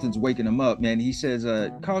that Carlton's waking him up, man, he says,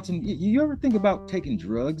 Carlton, you ever think about taking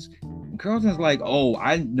drugs? And Carlton's like, oh,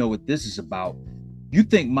 I know what this is about. You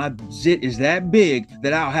think my zit is that big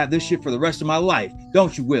that I'll have this shit for the rest of my life,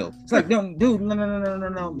 don't you, Will? It's like, no, dude,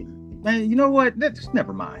 no. Man, you know what? That's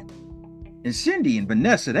never mind. And Cindy and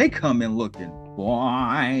Vanessa, they come in looking,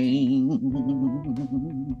 boing.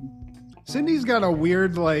 Cindy's got a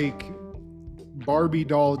weird, like, Barbie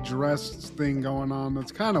doll dress thing going on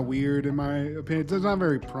that's kind of weird in my opinion. It's not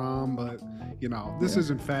very prom, but, you know, this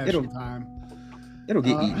isn't fashion time. It'll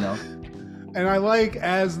get eaten up. And I like,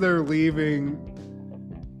 as they're leaving,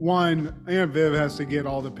 one, Aunt Viv has to get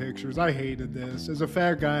all the pictures. I hated this. As a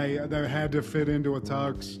fat guy that had to fit into a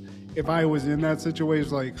tux, if I was in that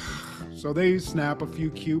situation, like, so they snap a few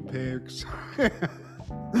cute pics. A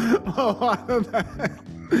lot of that.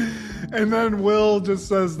 And then Will just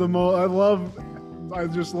says the most, I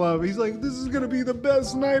just love, he's like, this is going to be the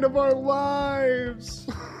best night of our lives.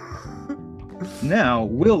 Now,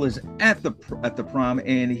 Will is at the prom,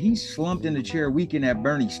 and he's slumped in the chair weekend at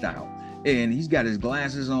Bernie style. And he's got his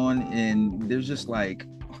glasses on, and there's just like,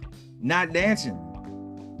 not dancing.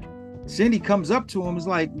 Cindy comes up to him, is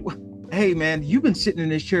like, hey man, you've been sitting in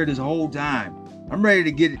this chair this whole time. I'm ready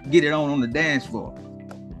to get it on the dance floor.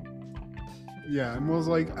 Yeah, and Will's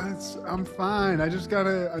like, I'm fine. I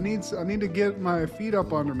need to get my feet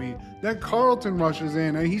up under me. Then Carlton rushes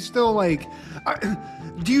in, and he's still like,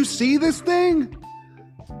 do you see this thing?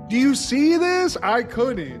 Do you see this? I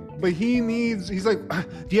couldn't. But he's like,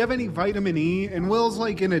 do you have any vitamin E? And Will's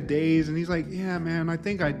like in a daze, and he's like, yeah, man, I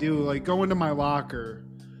think I do. Like, go into my locker.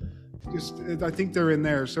 I think they're in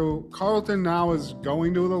there. So Carlton now is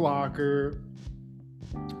going to the locker.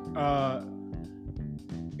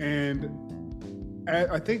 And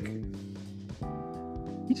I think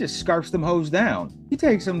he just scarfs them hoes down. He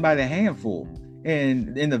takes them by the handful.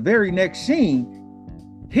 And in the very next scene,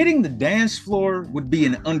 hitting the dance floor would be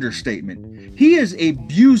an understatement. He is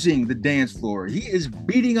abusing the dance floor. He is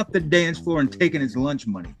beating up the dance floor and taking his lunch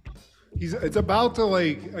money. It's about to,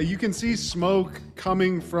 like, you can see smoke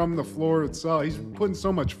coming from the floor itself. He's putting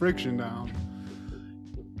so much friction down.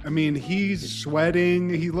 I mean, he's sweating.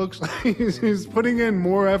 He looks like he's putting in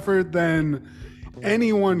more effort than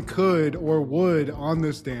anyone could or would on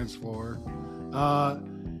this dance floor.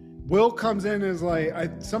 Will comes in and is like,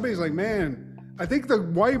 somebody's like, man, I think the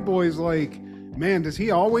white boy's like, man, does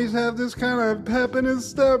he always have this kind of pep in his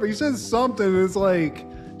step? Or he says something, and it's like,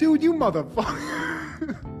 dude, you motherfucker.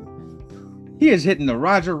 He is hitting the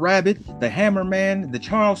Roger Rabbit, the Hammerman, the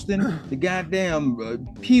Charleston, the goddamn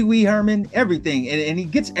Pee Wee Herman, everything. And he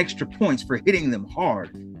gets extra points for hitting them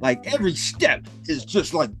hard. Like, every step is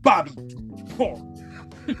just like Bobby.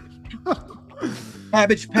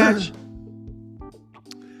 Cabbage Patch.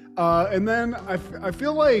 And then I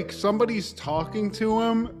feel like somebody's talking to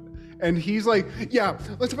him. And he's like, yeah,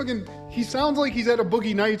 he sounds like he's at a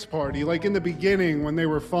Boogie Nights party, like in the beginning when they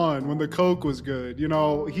were fun, when the Coke was good. You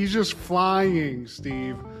know, he's just flying,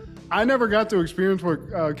 Steve. I never got to experience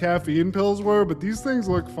what caffeine pills were, but these things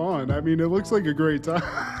look fun. I mean, it looks like a great time.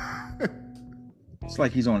 It's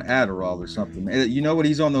like he's on Adderall or something. You know what?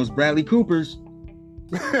 He's on those Bradley Coopers.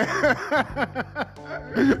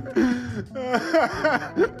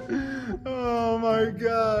 Oh my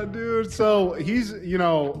God, dude. So he's,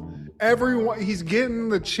 he's getting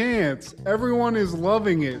the chance. Everyone is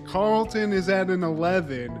loving it. Carlton is at an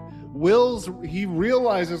 11. He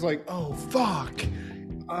realizes like, oh fuck.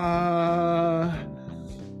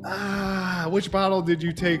 Which bottle did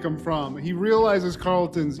you take him from? He realizes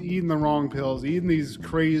Carlton's eating the wrong pills, eating these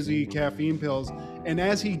crazy caffeine pills. And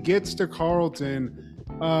as he gets to Carlton,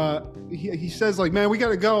 he says like, man, we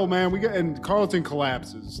gotta go, man. And Carlton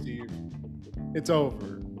collapses, Steve. It's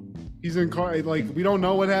over. He's in we don't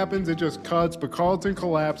know what happens. It just cuts, but Carlton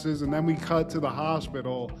collapses, and then we cut to the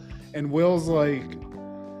hospital, and Will's like,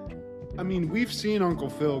 I mean, we've seen Uncle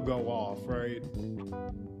Phil go off, right?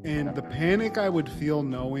 And the panic I would feel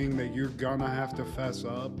knowing that you're gonna have to fess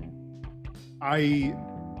up, I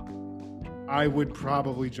would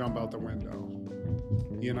probably jump out the window,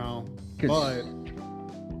 but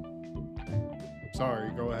sorry,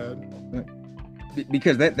 go ahead.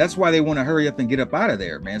 Because that's why they want to hurry up and get up out of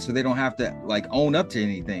there, man, so they don't have to like own up to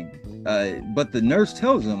anything. But the nurse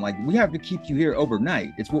tells them, like, we have to keep you here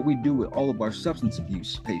overnight. It's what we do with all of our substance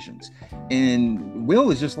abuse patients. And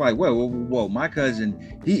Will is just like, whoa, my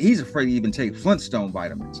cousin, he's afraid to even take Flintstone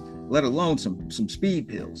vitamins, let alone some speed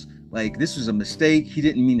pills. Like, this was a mistake. He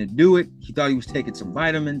didn't mean to do it. He thought he was taking some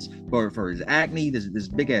vitamins for his acne, this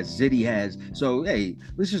big ass zit he has. So hey,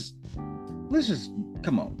 let's just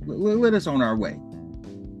come on, let us on our way.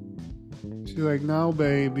 She's like, no,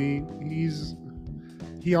 baby,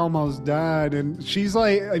 he almost died. And she's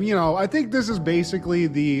like, I think this is basically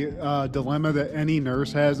the dilemma that any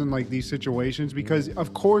nurse has in like these situations, because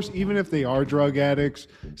of course, even if they are drug addicts,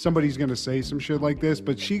 somebody's going to say some shit like this.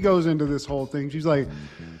 But she goes into this whole thing. She's like,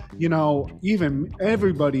 even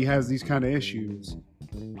everybody has these kind of issues.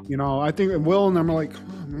 I think Will and them are like,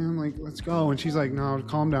 come on, man, like, let's go. And she's like, no,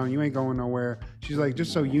 calm down. You ain't going nowhere. She's like,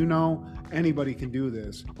 just so you know, anybody can do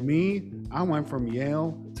this. Me, I went from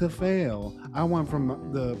Yale to fail. I went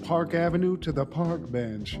from the Park Avenue to the park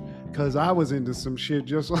bench because I was into some shit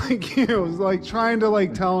just like you. It was like trying to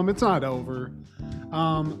like tell him it's not over.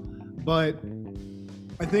 But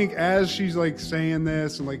I think as she's like saying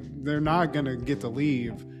this and like they're not going to get to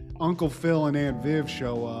leave, Uncle Phil and Aunt Viv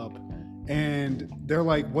show up. And they're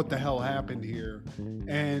like, what the hell happened here?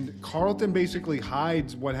 And Carlton basically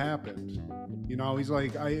hides what happened. He's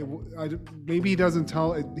like, maybe he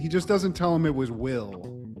just doesn't tell him it was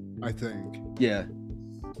Will, I think. Yeah.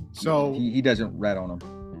 So he doesn't rat on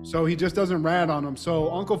him. So he just doesn't rat on him. So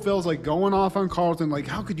Uncle Phil's like going off on Carlton, like,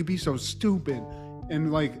 how could you be so stupid?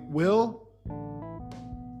 And like, Will,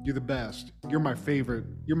 you're the best. You're my favorite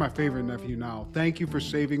nephew now. Thank you for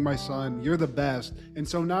saving my son. You're the best. And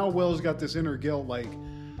so now Will's got this inner guilt, like,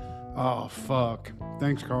 Oh fuck.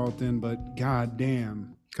 Thanks, Carlton, but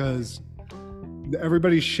goddamn, because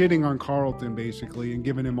everybody's shitting on Carlton basically and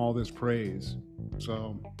giving him all this praise.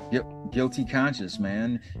 So Yep, guilty conscience,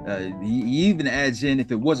 man. He even adds in,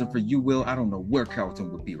 if it wasn't for you, Will, I don't know where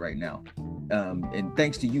Carlton would be right now. And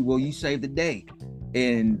thanks to you, Will, you saved the day.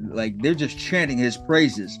 And like they're just chanting his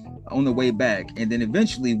praises on the way back. And then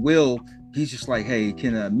eventually, Will, he's just like, hey,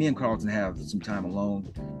 can me and Carlton have some time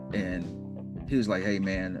alone? And he was like, hey,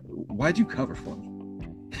 man, why'd you cover for me?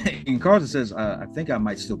 And Carlton says, I think I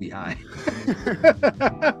might still be high.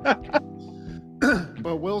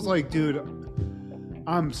 but Will's like, dude,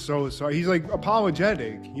 I'm so sorry. He's like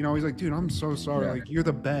apologetic, you know. He's like, dude, I'm so sorry. Yeah. Like, you're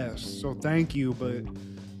the best, so thank you. But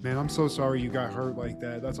man, I'm so sorry you got hurt like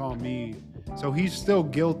that. That's on me. So he's still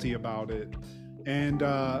guilty about it. And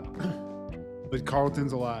but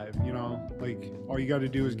Carlton's alive, you know. Like, all you got to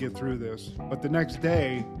do is get through this. But the next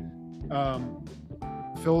day,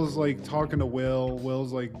 Phil's like talking to Will.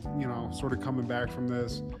 Will's like, you know, sort of coming back from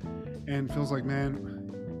this, and Phil's like, man,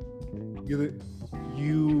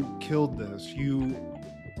 you killed this. You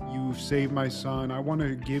saved my son. I want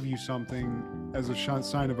to give you something as a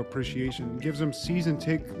sign of appreciation. Gives him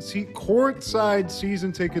courtside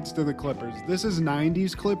season tickets to the Clippers. This is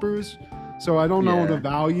 90s Clippers, so I don't know the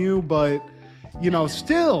value, but you know,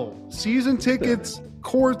 still season tickets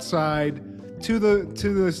courtside to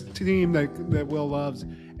this team that Will loves.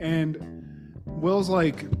 And Will's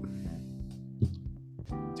like,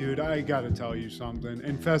 dude, I gotta tell you something,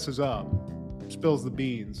 and fesses up, spills the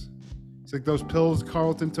beans. It's like, those pills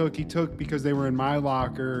Carlton took, he took because they were in my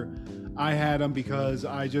locker. I had them because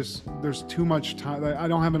there's too much time. I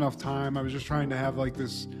don't have enough time. I was just trying to have like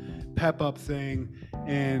this pep up thing,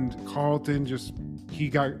 and Carlton he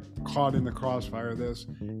got caught in the crossfire of this.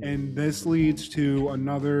 And this leads to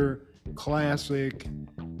another classic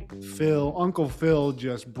Uncle Phil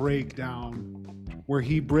just breakdown, where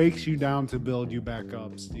he breaks you down to build you back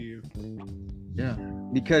up, Steve. Yeah,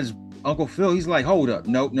 because Uncle Phil, he's like, hold up,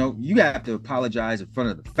 no, you have to apologize in front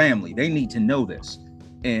of the family. They need to know this.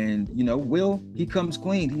 And, you know, Will, he comes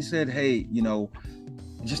clean. He said, hey, you know,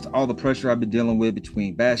 just all the pressure I've been dealing with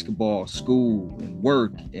between basketball, school, and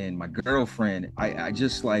work, and my girlfriend, I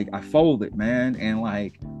just like, I folded, man. And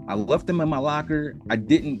like, I left them in my locker. I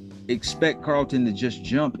didn't expect Carlton to just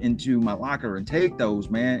jump into my locker and take those,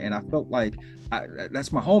 man. And I felt like,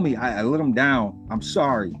 that's my homie. I let him down. I'm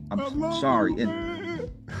sorry. I'm sorry. And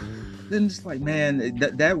then it's like, man,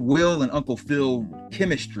 that Will and Uncle Phil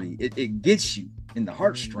chemistry, it gets you in the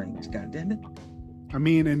heartstrings, goddammit. I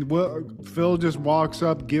mean, and Phil just walks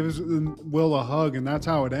up, gives Will a hug, and that's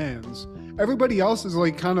how it ends. Everybody else is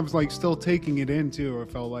like kind of like still taking it in too. It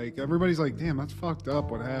felt like everybody's like, damn, that's fucked up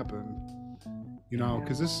what happened. You know,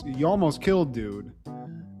 because you almost killed dude.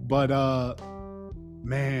 But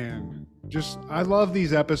man, I love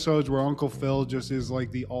these episodes where Uncle Phil just is like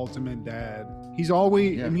the ultimate dad. He's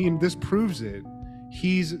always, I mean, this proves it.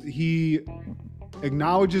 He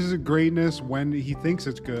acknowledges greatness when he thinks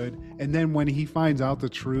it's good, and then when he finds out the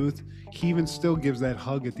truth, he even still gives that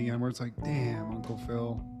hug at the end where it's like, damn, Uncle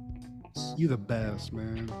Phil, you the best,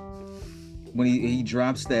 man. When he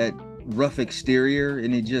drops that rough exterior,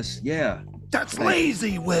 and it just, that's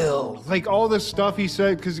lazy, Will. Like all this stuff he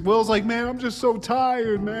said, because Will's like, man, I'm just so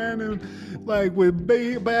tired, man, and like with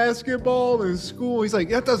basketball and school, he's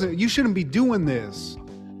like, you shouldn't be doing this.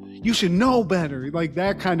 You should know better. Like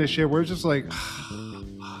that kind of shit where it's just like,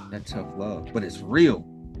 that tough love, but it's real.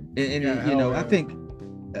 And you know, I think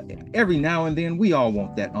every now and then we all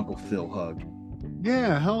want that Uncle Phil hug.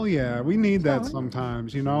 Yeah, hell yeah. We need that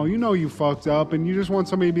sometimes, you know. You know you fucked up, and you just want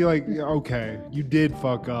somebody to be like, okay, you did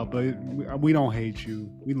fuck up, but we don't hate you.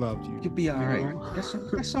 We loved you. You'll be all right.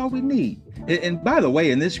 That's all we need. And by the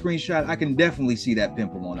way, in this screenshot, I can definitely see that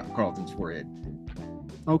pimple on Carlton's forehead.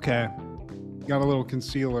 Okay. Got a little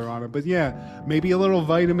concealer on it, but yeah, maybe a little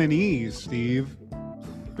vitamin E, Steve.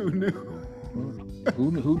 Who knew?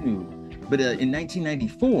 Who knew? But in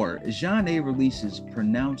 1994, Jeanne releases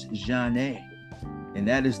Pronounce Jeanne. And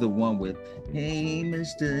that is the one with, hey,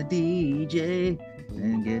 Mr. DJ,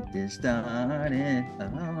 and get this started.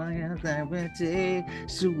 Oh, I got that with it,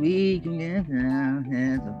 so we can get down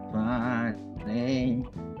at the party.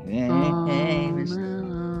 Hey,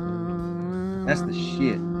 that's the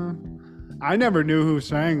shit. I never knew who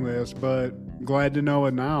sang this, but glad to know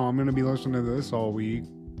it now. I'm going to be listening to this all week.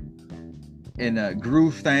 And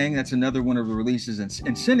Groove Thang, that's another one of the releases.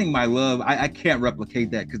 And Sending My Love, I can't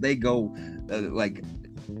replicate that because they go like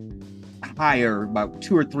higher, about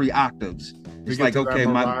 2 or 3 octaves. It's like, okay,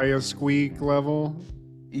 Mariah squeak level.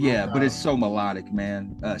 Yeah, but it's so melodic,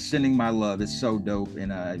 man. Sending My Love is so dope,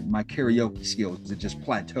 and my karaoke skills, it just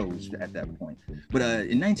plateaus at that point. But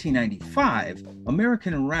in 1995,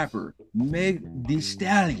 American rapper Meg Thee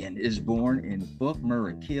Stallion is born in Buck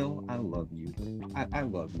Murray Kill. I love you. I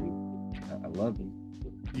love you. I love you.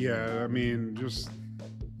 Yeah, I mean, just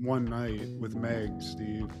one night with Meg,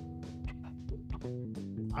 Steve.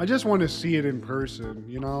 I just want to see it in person,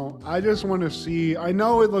 you know? I just want to see, I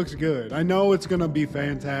know it looks good. I know it's going to be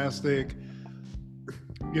fantastic,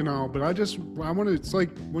 you know, but I want to, it's like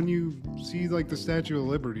when you see like the Statue of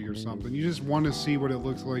Liberty or something, you just want to see what it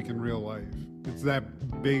looks like in real life. It's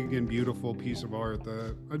that big and beautiful piece of art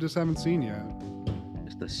that I just haven't seen yet.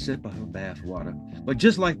 It's the sip of her bathwater. But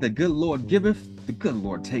just like the good Lord giveth, the good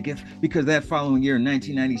Lord taketh, because that following year in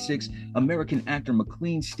 1996, American actor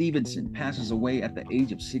McLean Stevenson passes away at the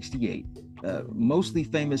age of 68, mostly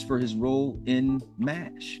famous for his role in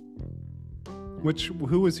MASH.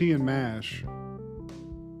 Who was he in MASH?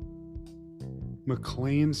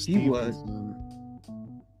 McLean Stevenson. He was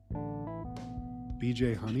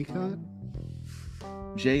BJ Honeycutt?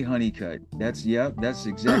 Jay Honeycutt. That's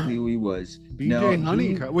exactly who he was. BJ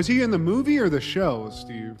Honeycutt. Was he in the movie or the show,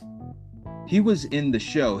 Steve? He was in the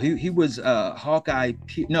show. He was Hawkeye.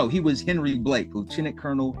 No, he was Henry Blake, Lieutenant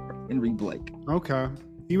Colonel Henry Blake. Okay.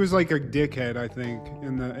 He was like a dickhead, I think,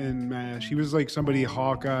 in MASH. He was like somebody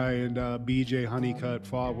Hawkeye and BJ Honeycutt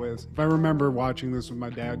fought with. If I remember watching this with my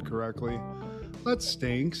dad correctly. That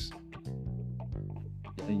stinks.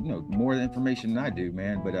 You know more information than I do,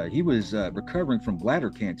 man. But he was recovering from bladder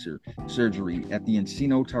cancer surgery at the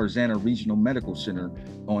Encino Tarzana Regional Medical Center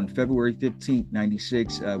on February 15,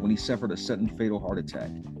 96, when he suffered a sudden fatal heart attack.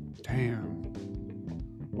 Damn.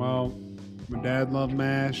 Well, my dad loved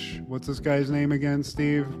MASH. What's this guy's name again,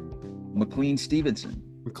 Steve? McLean Stevenson.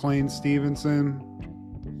 McLean Stevenson.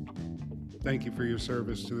 Thank you for your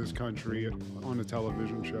service to this country on a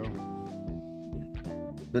television show.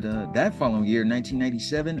 But that following year,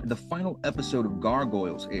 1997, the final episode of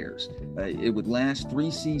Gargoyles airs. It would last 3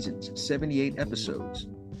 seasons, 78 episodes.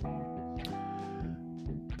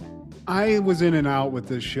 I was in and out with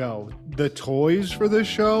this show. The toys for this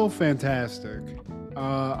show, fantastic.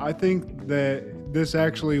 I think that this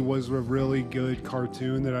actually was a really good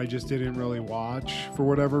cartoon that I just didn't really watch for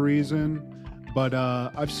whatever reason. But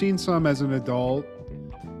I've seen some as an adult.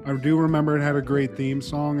 I do remember it had a great theme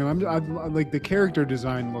song, and I like the character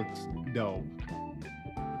design looked dope.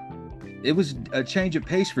 It was a change of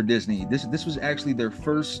pace for Disney. This was actually their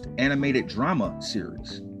first animated drama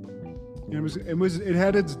series. It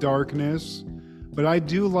had its darkness, but I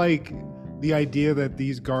do like the idea that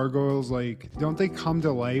these gargoyles, like, don't they come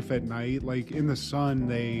to life at night? Like in the sun,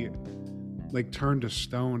 they like turn to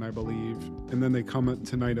stone, I believe, and then they come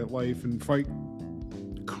to night at life and fight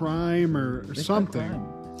crime or something.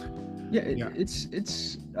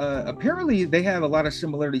 It's apparently they have a lot of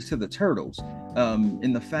similarities to the Turtles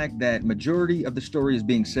in the fact that majority of the story is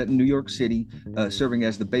being set in New York City, serving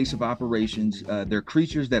as the base of operations. They're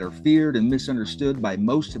creatures that are feared and misunderstood by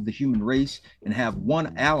most of the human race and have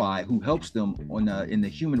one ally who helps them in the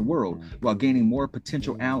human world while gaining more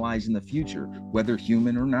potential allies in the future, whether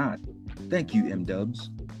human or not. Thank you, M-Dubs.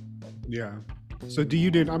 Yeah. So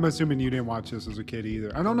I'm assuming you didn't watch this as a kid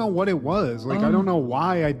either. I don't know what it was. Like, I don't know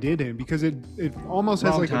why I didn't, because it almost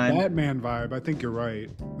has like a Batman vibe. I think you're right.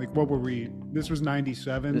 Like, what were we? This was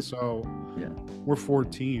 97, so yeah, we're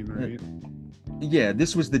 14, right? Yeah,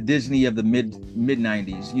 this was the Disney of the mid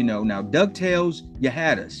 90s. You know, now DuckTales, you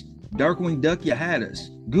had us. Darkwing Duck, you had us.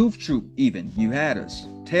 Goof Troop, even, you had us.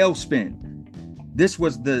 Tailspin. This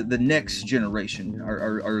was the next generation,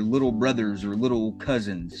 our little brothers or little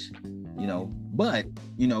cousins. You know, but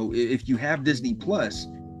you know, if you have Disney Plus,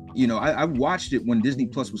 you know, I watched it when Disney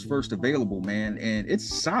Plus was first available, man, and it's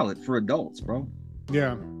solid for adults, bro.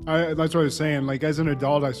 Yeah, that's what I was saying. Like, as an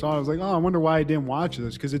adult, I saw it, I was like, oh, I wonder why I didn't watch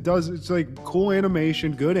this, because it's like cool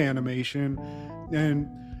animation, good animation, and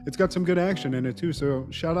it's got some good action in it too. So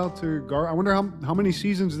shout out to I wonder how many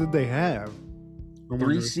seasons did they have?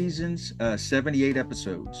 3 seasons, 78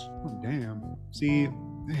 episodes. Oh, damn. See,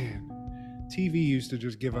 man. TV used to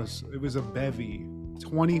just give us, it was a bevy.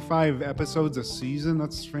 25 episodes a season,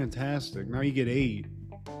 that's fantastic. Now you get 8.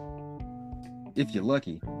 If you're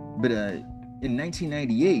lucky. But in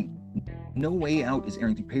 1998, No Way Out is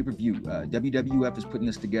airing through pay-per-view. WWF is putting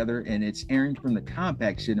this together, and it's airing from the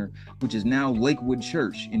Compaq Center, which is now Lakewood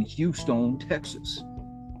Church in Houston, Texas.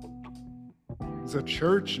 It's a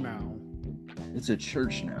church now. It's a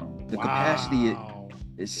church now. The capacity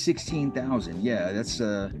is 16,000. Yeah, that's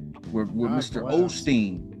where Mr.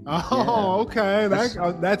 Osteen. Oh, yeah. Okay.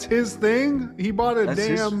 That's his thing. He bought a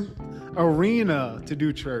damn arena to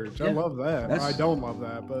do church. I Yeah, love that. that's- I don't love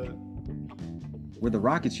that, but Where the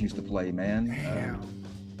Rockets used to play, man.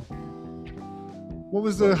 what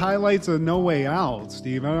was the highlights of No Way Out,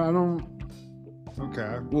 Steve? I don't.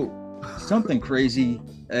 Okay. Well, something crazy.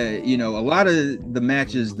 A lot of the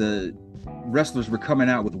matches, the wrestlers were coming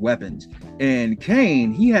out with weapons, and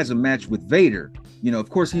Kane, he has a match with Vader.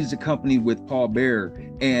 Of course, he's accompanied with Paul Bearer,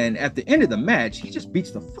 and at the end of the match, he just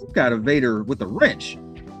beats the fuck out of Vader with a wrench.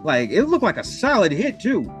 Like, it looked like a solid hit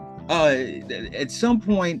too. At some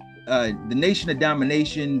point, the Nation of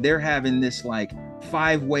Domination, they're having this like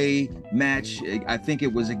 5-way match. I think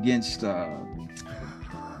it was against.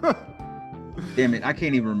 Damn it, I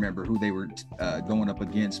can't even remember who they were going up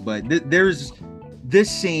against, but there's this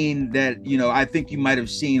scene that I think you might have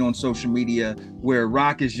seen on social media where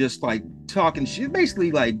Rock is just like talking shit,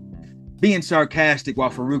 basically like being sarcastic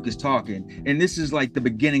while Farouk is talking, and this is like the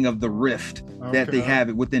beginning of the rift that they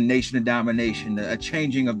have within Nation of Domination, a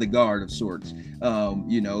changing of the guard of sorts.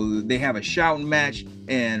 They have a shouting match,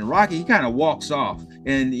 and Rocky, he kind of walks off,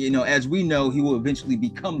 and as we know, he will eventually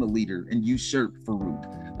become the leader and usurp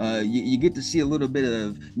Farouk. You get to see a little bit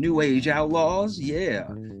of New Age Outlaws, yeah,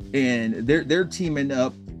 and they're teaming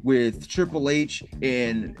up with Triple H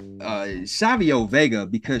and Savio Vega,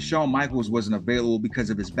 because Shawn Michaels wasn't available because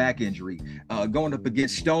of his back injury, going up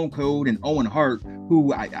against Stone Cold and Owen Hart,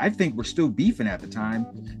 who I think were still beefing at the time,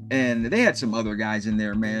 and they had some other guys in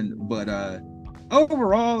there, man. But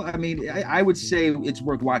overall, I mean, I would say it's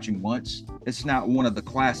worth watching once. It's not one of the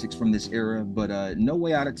classics from this era, but No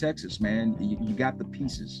Way Out of Texas, man. You got the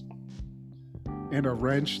pieces. And a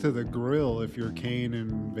wrench to the grill if you're Kane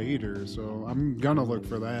and Vader. So I'm gonna look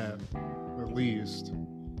for that, at least.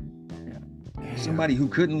 Yeah. Somebody who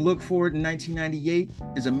couldn't look for it in 1998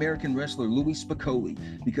 is American wrestler Louis Spicolli,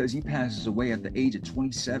 because he passes away at the age of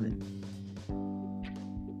 27.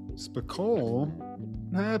 Spicole?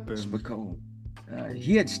 What happened? Spicole.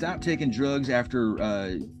 He had stopped taking drugs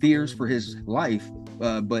after fears for his life,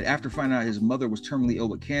 but after finding out his mother was terminally ill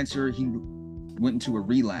with cancer, he went into a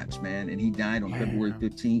relapse, man, and he died on February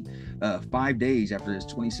 15th, 5 days after his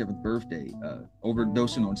 27th birthday,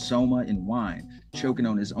 overdosing on soma and wine, choking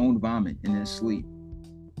on his own vomit in his sleep.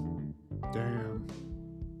 Damn.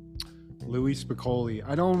 Louis Spicolli.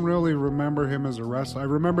 I don't really remember him as a wrestler. I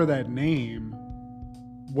remember that name.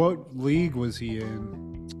 What league was he in?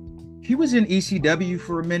 He was in ECW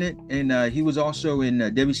for a minute, and he was also in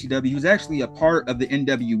WCW. He was actually a part of the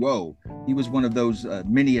NWO. He was one of those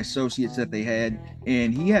many associates that they had,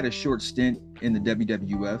 and he had a short stint in the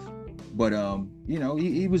WWF. But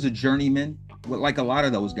he was a journeyman, like a lot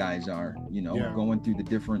of those guys are. Going through the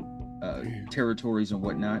different territories and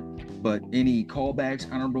whatnot. But any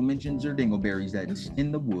callbacks, honorable mentions, or dingleberries that's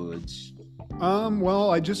in the woods?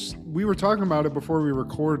 Well, we were talking about it before we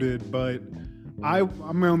recorded, but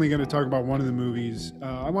I'm only going to talk about one of the movies.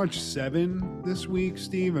 I watched Seven this week,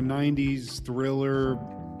 Steve, a 90s thriller,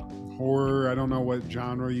 horror. I don't know what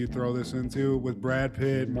genre you throw this into, with Brad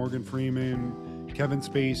Pitt, Morgan Freeman, Kevin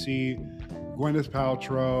Spacey, Gwyneth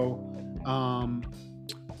Paltrow.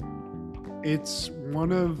 It's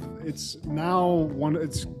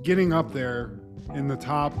getting up there in the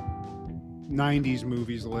top 90s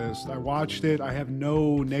movies list. I watched it. I have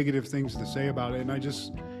no negative things to say about it, and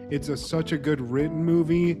it's such a good written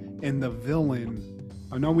movie, and the villain,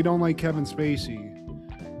 I know we don't like Kevin Spacey,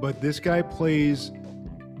 but this guy plays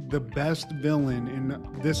the best villain in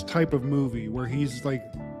this type of movie, where he's like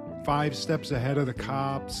 5 steps ahead of the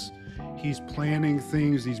cops. He's planning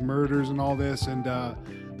things, these murders and all this, and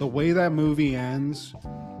the way that movie ends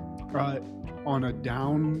on a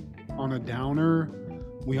downer.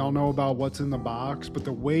 We all know about what's in the box, but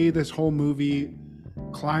the way this whole movie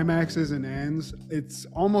climaxes and ends, it's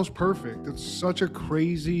almost perfect. It's such a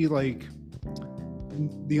crazy,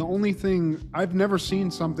 the only thing, I've never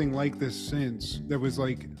seen something like this since, that was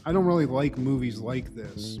like, I don't really like movies like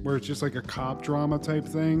this, where it's just like a cop drama type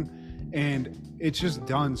thing, and it's just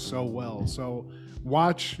done so well. So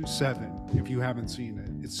watch Seven if you haven't seen it.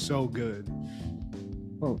 It's so good.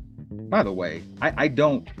 Oh, by the way, I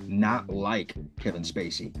don't not like Kevin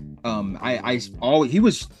Spacey.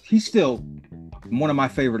 He's still one of my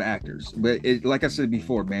favorite actors, but like I said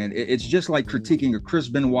before, man, it's just like critiquing a Chris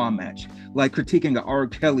Benoit match, like critiquing an R.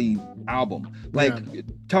 Kelly album,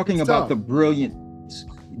 talking about the brilliant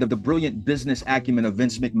business acumen of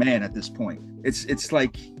Vince McMahon at this point. It's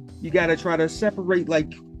like you got to try to separate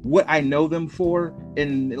like what I know them for,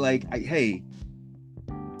 and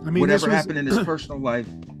whatever happened in his personal life.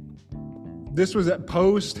 This was at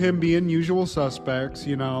post him being Usual Suspects,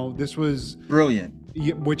 this was brilliant,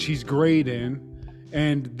 which he's great in.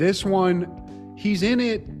 And this one, he's in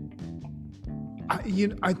it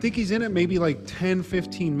I think he's in it maybe like 10,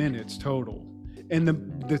 15 minutes total. And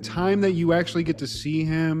the time that you actually get to see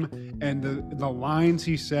him and the lines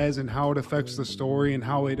he says and how it affects the story and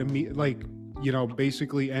how it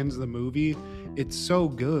basically ends the movie, it's so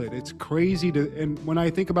good. It's crazy and when I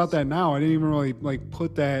think about that now, I didn't even really like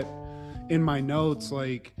put that in my notes,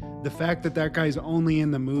 like the fact that guy's only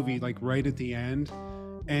in the movie like right at the end,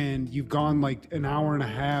 and you've gone like an hour and a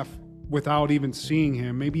half without even seeing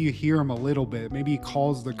him. Maybe you hear him a little bit, maybe he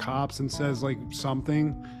calls the cops and says like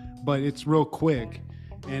something, but it's real quick.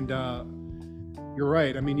 And you're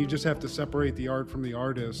right, I mean, you just have to separate the art from the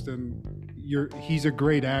artist, and he's a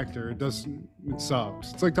great actor. It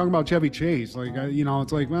sucks. It's like talking about Chevy Chase, like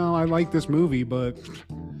it's like, well, I like this movie, but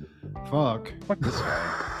fuck this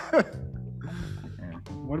guy.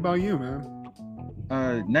 What about you, man?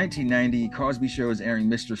 1990, Cosby Show is airing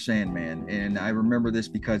Mr. Sandman, and I remember this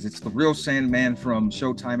because it's the real Sandman from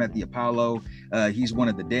Showtime at the Apollo. He's one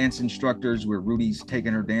of the dance instructors where Rudy's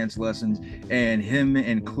taking her dance lessons, and him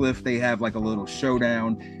and Cliff, they have like a little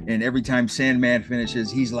showdown, and every time Sandman finishes,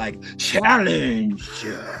 he's like, challenge.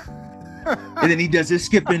 And then he does his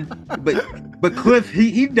skipping, but Cliff,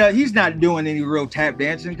 he's not doing any real tap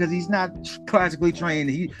dancing because he's not classically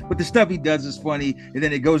trained. But the stuff he does is funny, and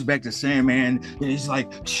then it goes back to Sandman, and he's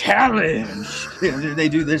like, challenge. They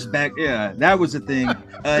do this back, yeah, that was a thing.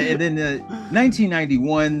 And then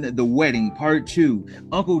 1991, The Wedding Part 2.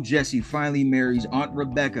 Uncle Jesse finally marries Aunt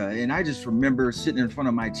Rebecca, and I just remember sitting in front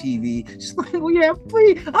of my TV, just like, oh yeah,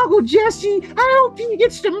 please, Uncle Jesse, I hope he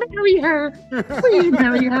gets to marry her. Please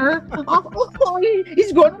marry her.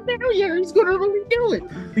 He's going to marry her. He's going to really do it,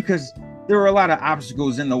 because there were a lot of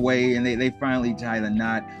obstacles in the way, and they finally tie the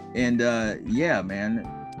knot. And yeah, man,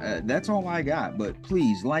 that's all I got. But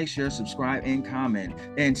please like, share, subscribe, and comment,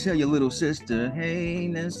 and tell your little sister, hey,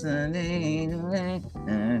 listen,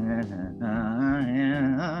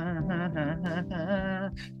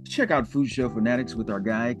 check out Food Show Fanatics with our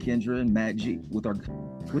guy Kendra and Matt G. With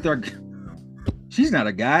our she's not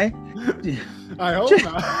a guy. I hope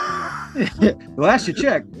not. Well, I should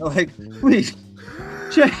check. Like, please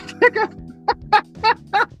check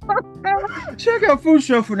out Food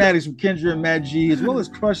Show Fanatics with Kendra and Matt G, as well as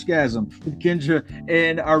Crushgasm with Kendra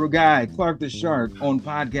and our guy Clark the Shark on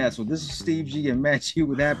podcast. So this is Steve G and Matt G.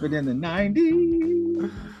 What happened in the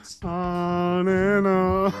 90s? On and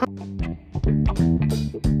on.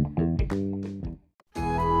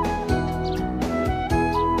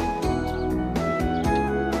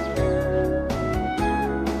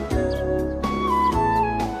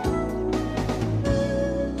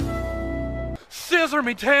 Scissor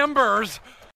me timbers!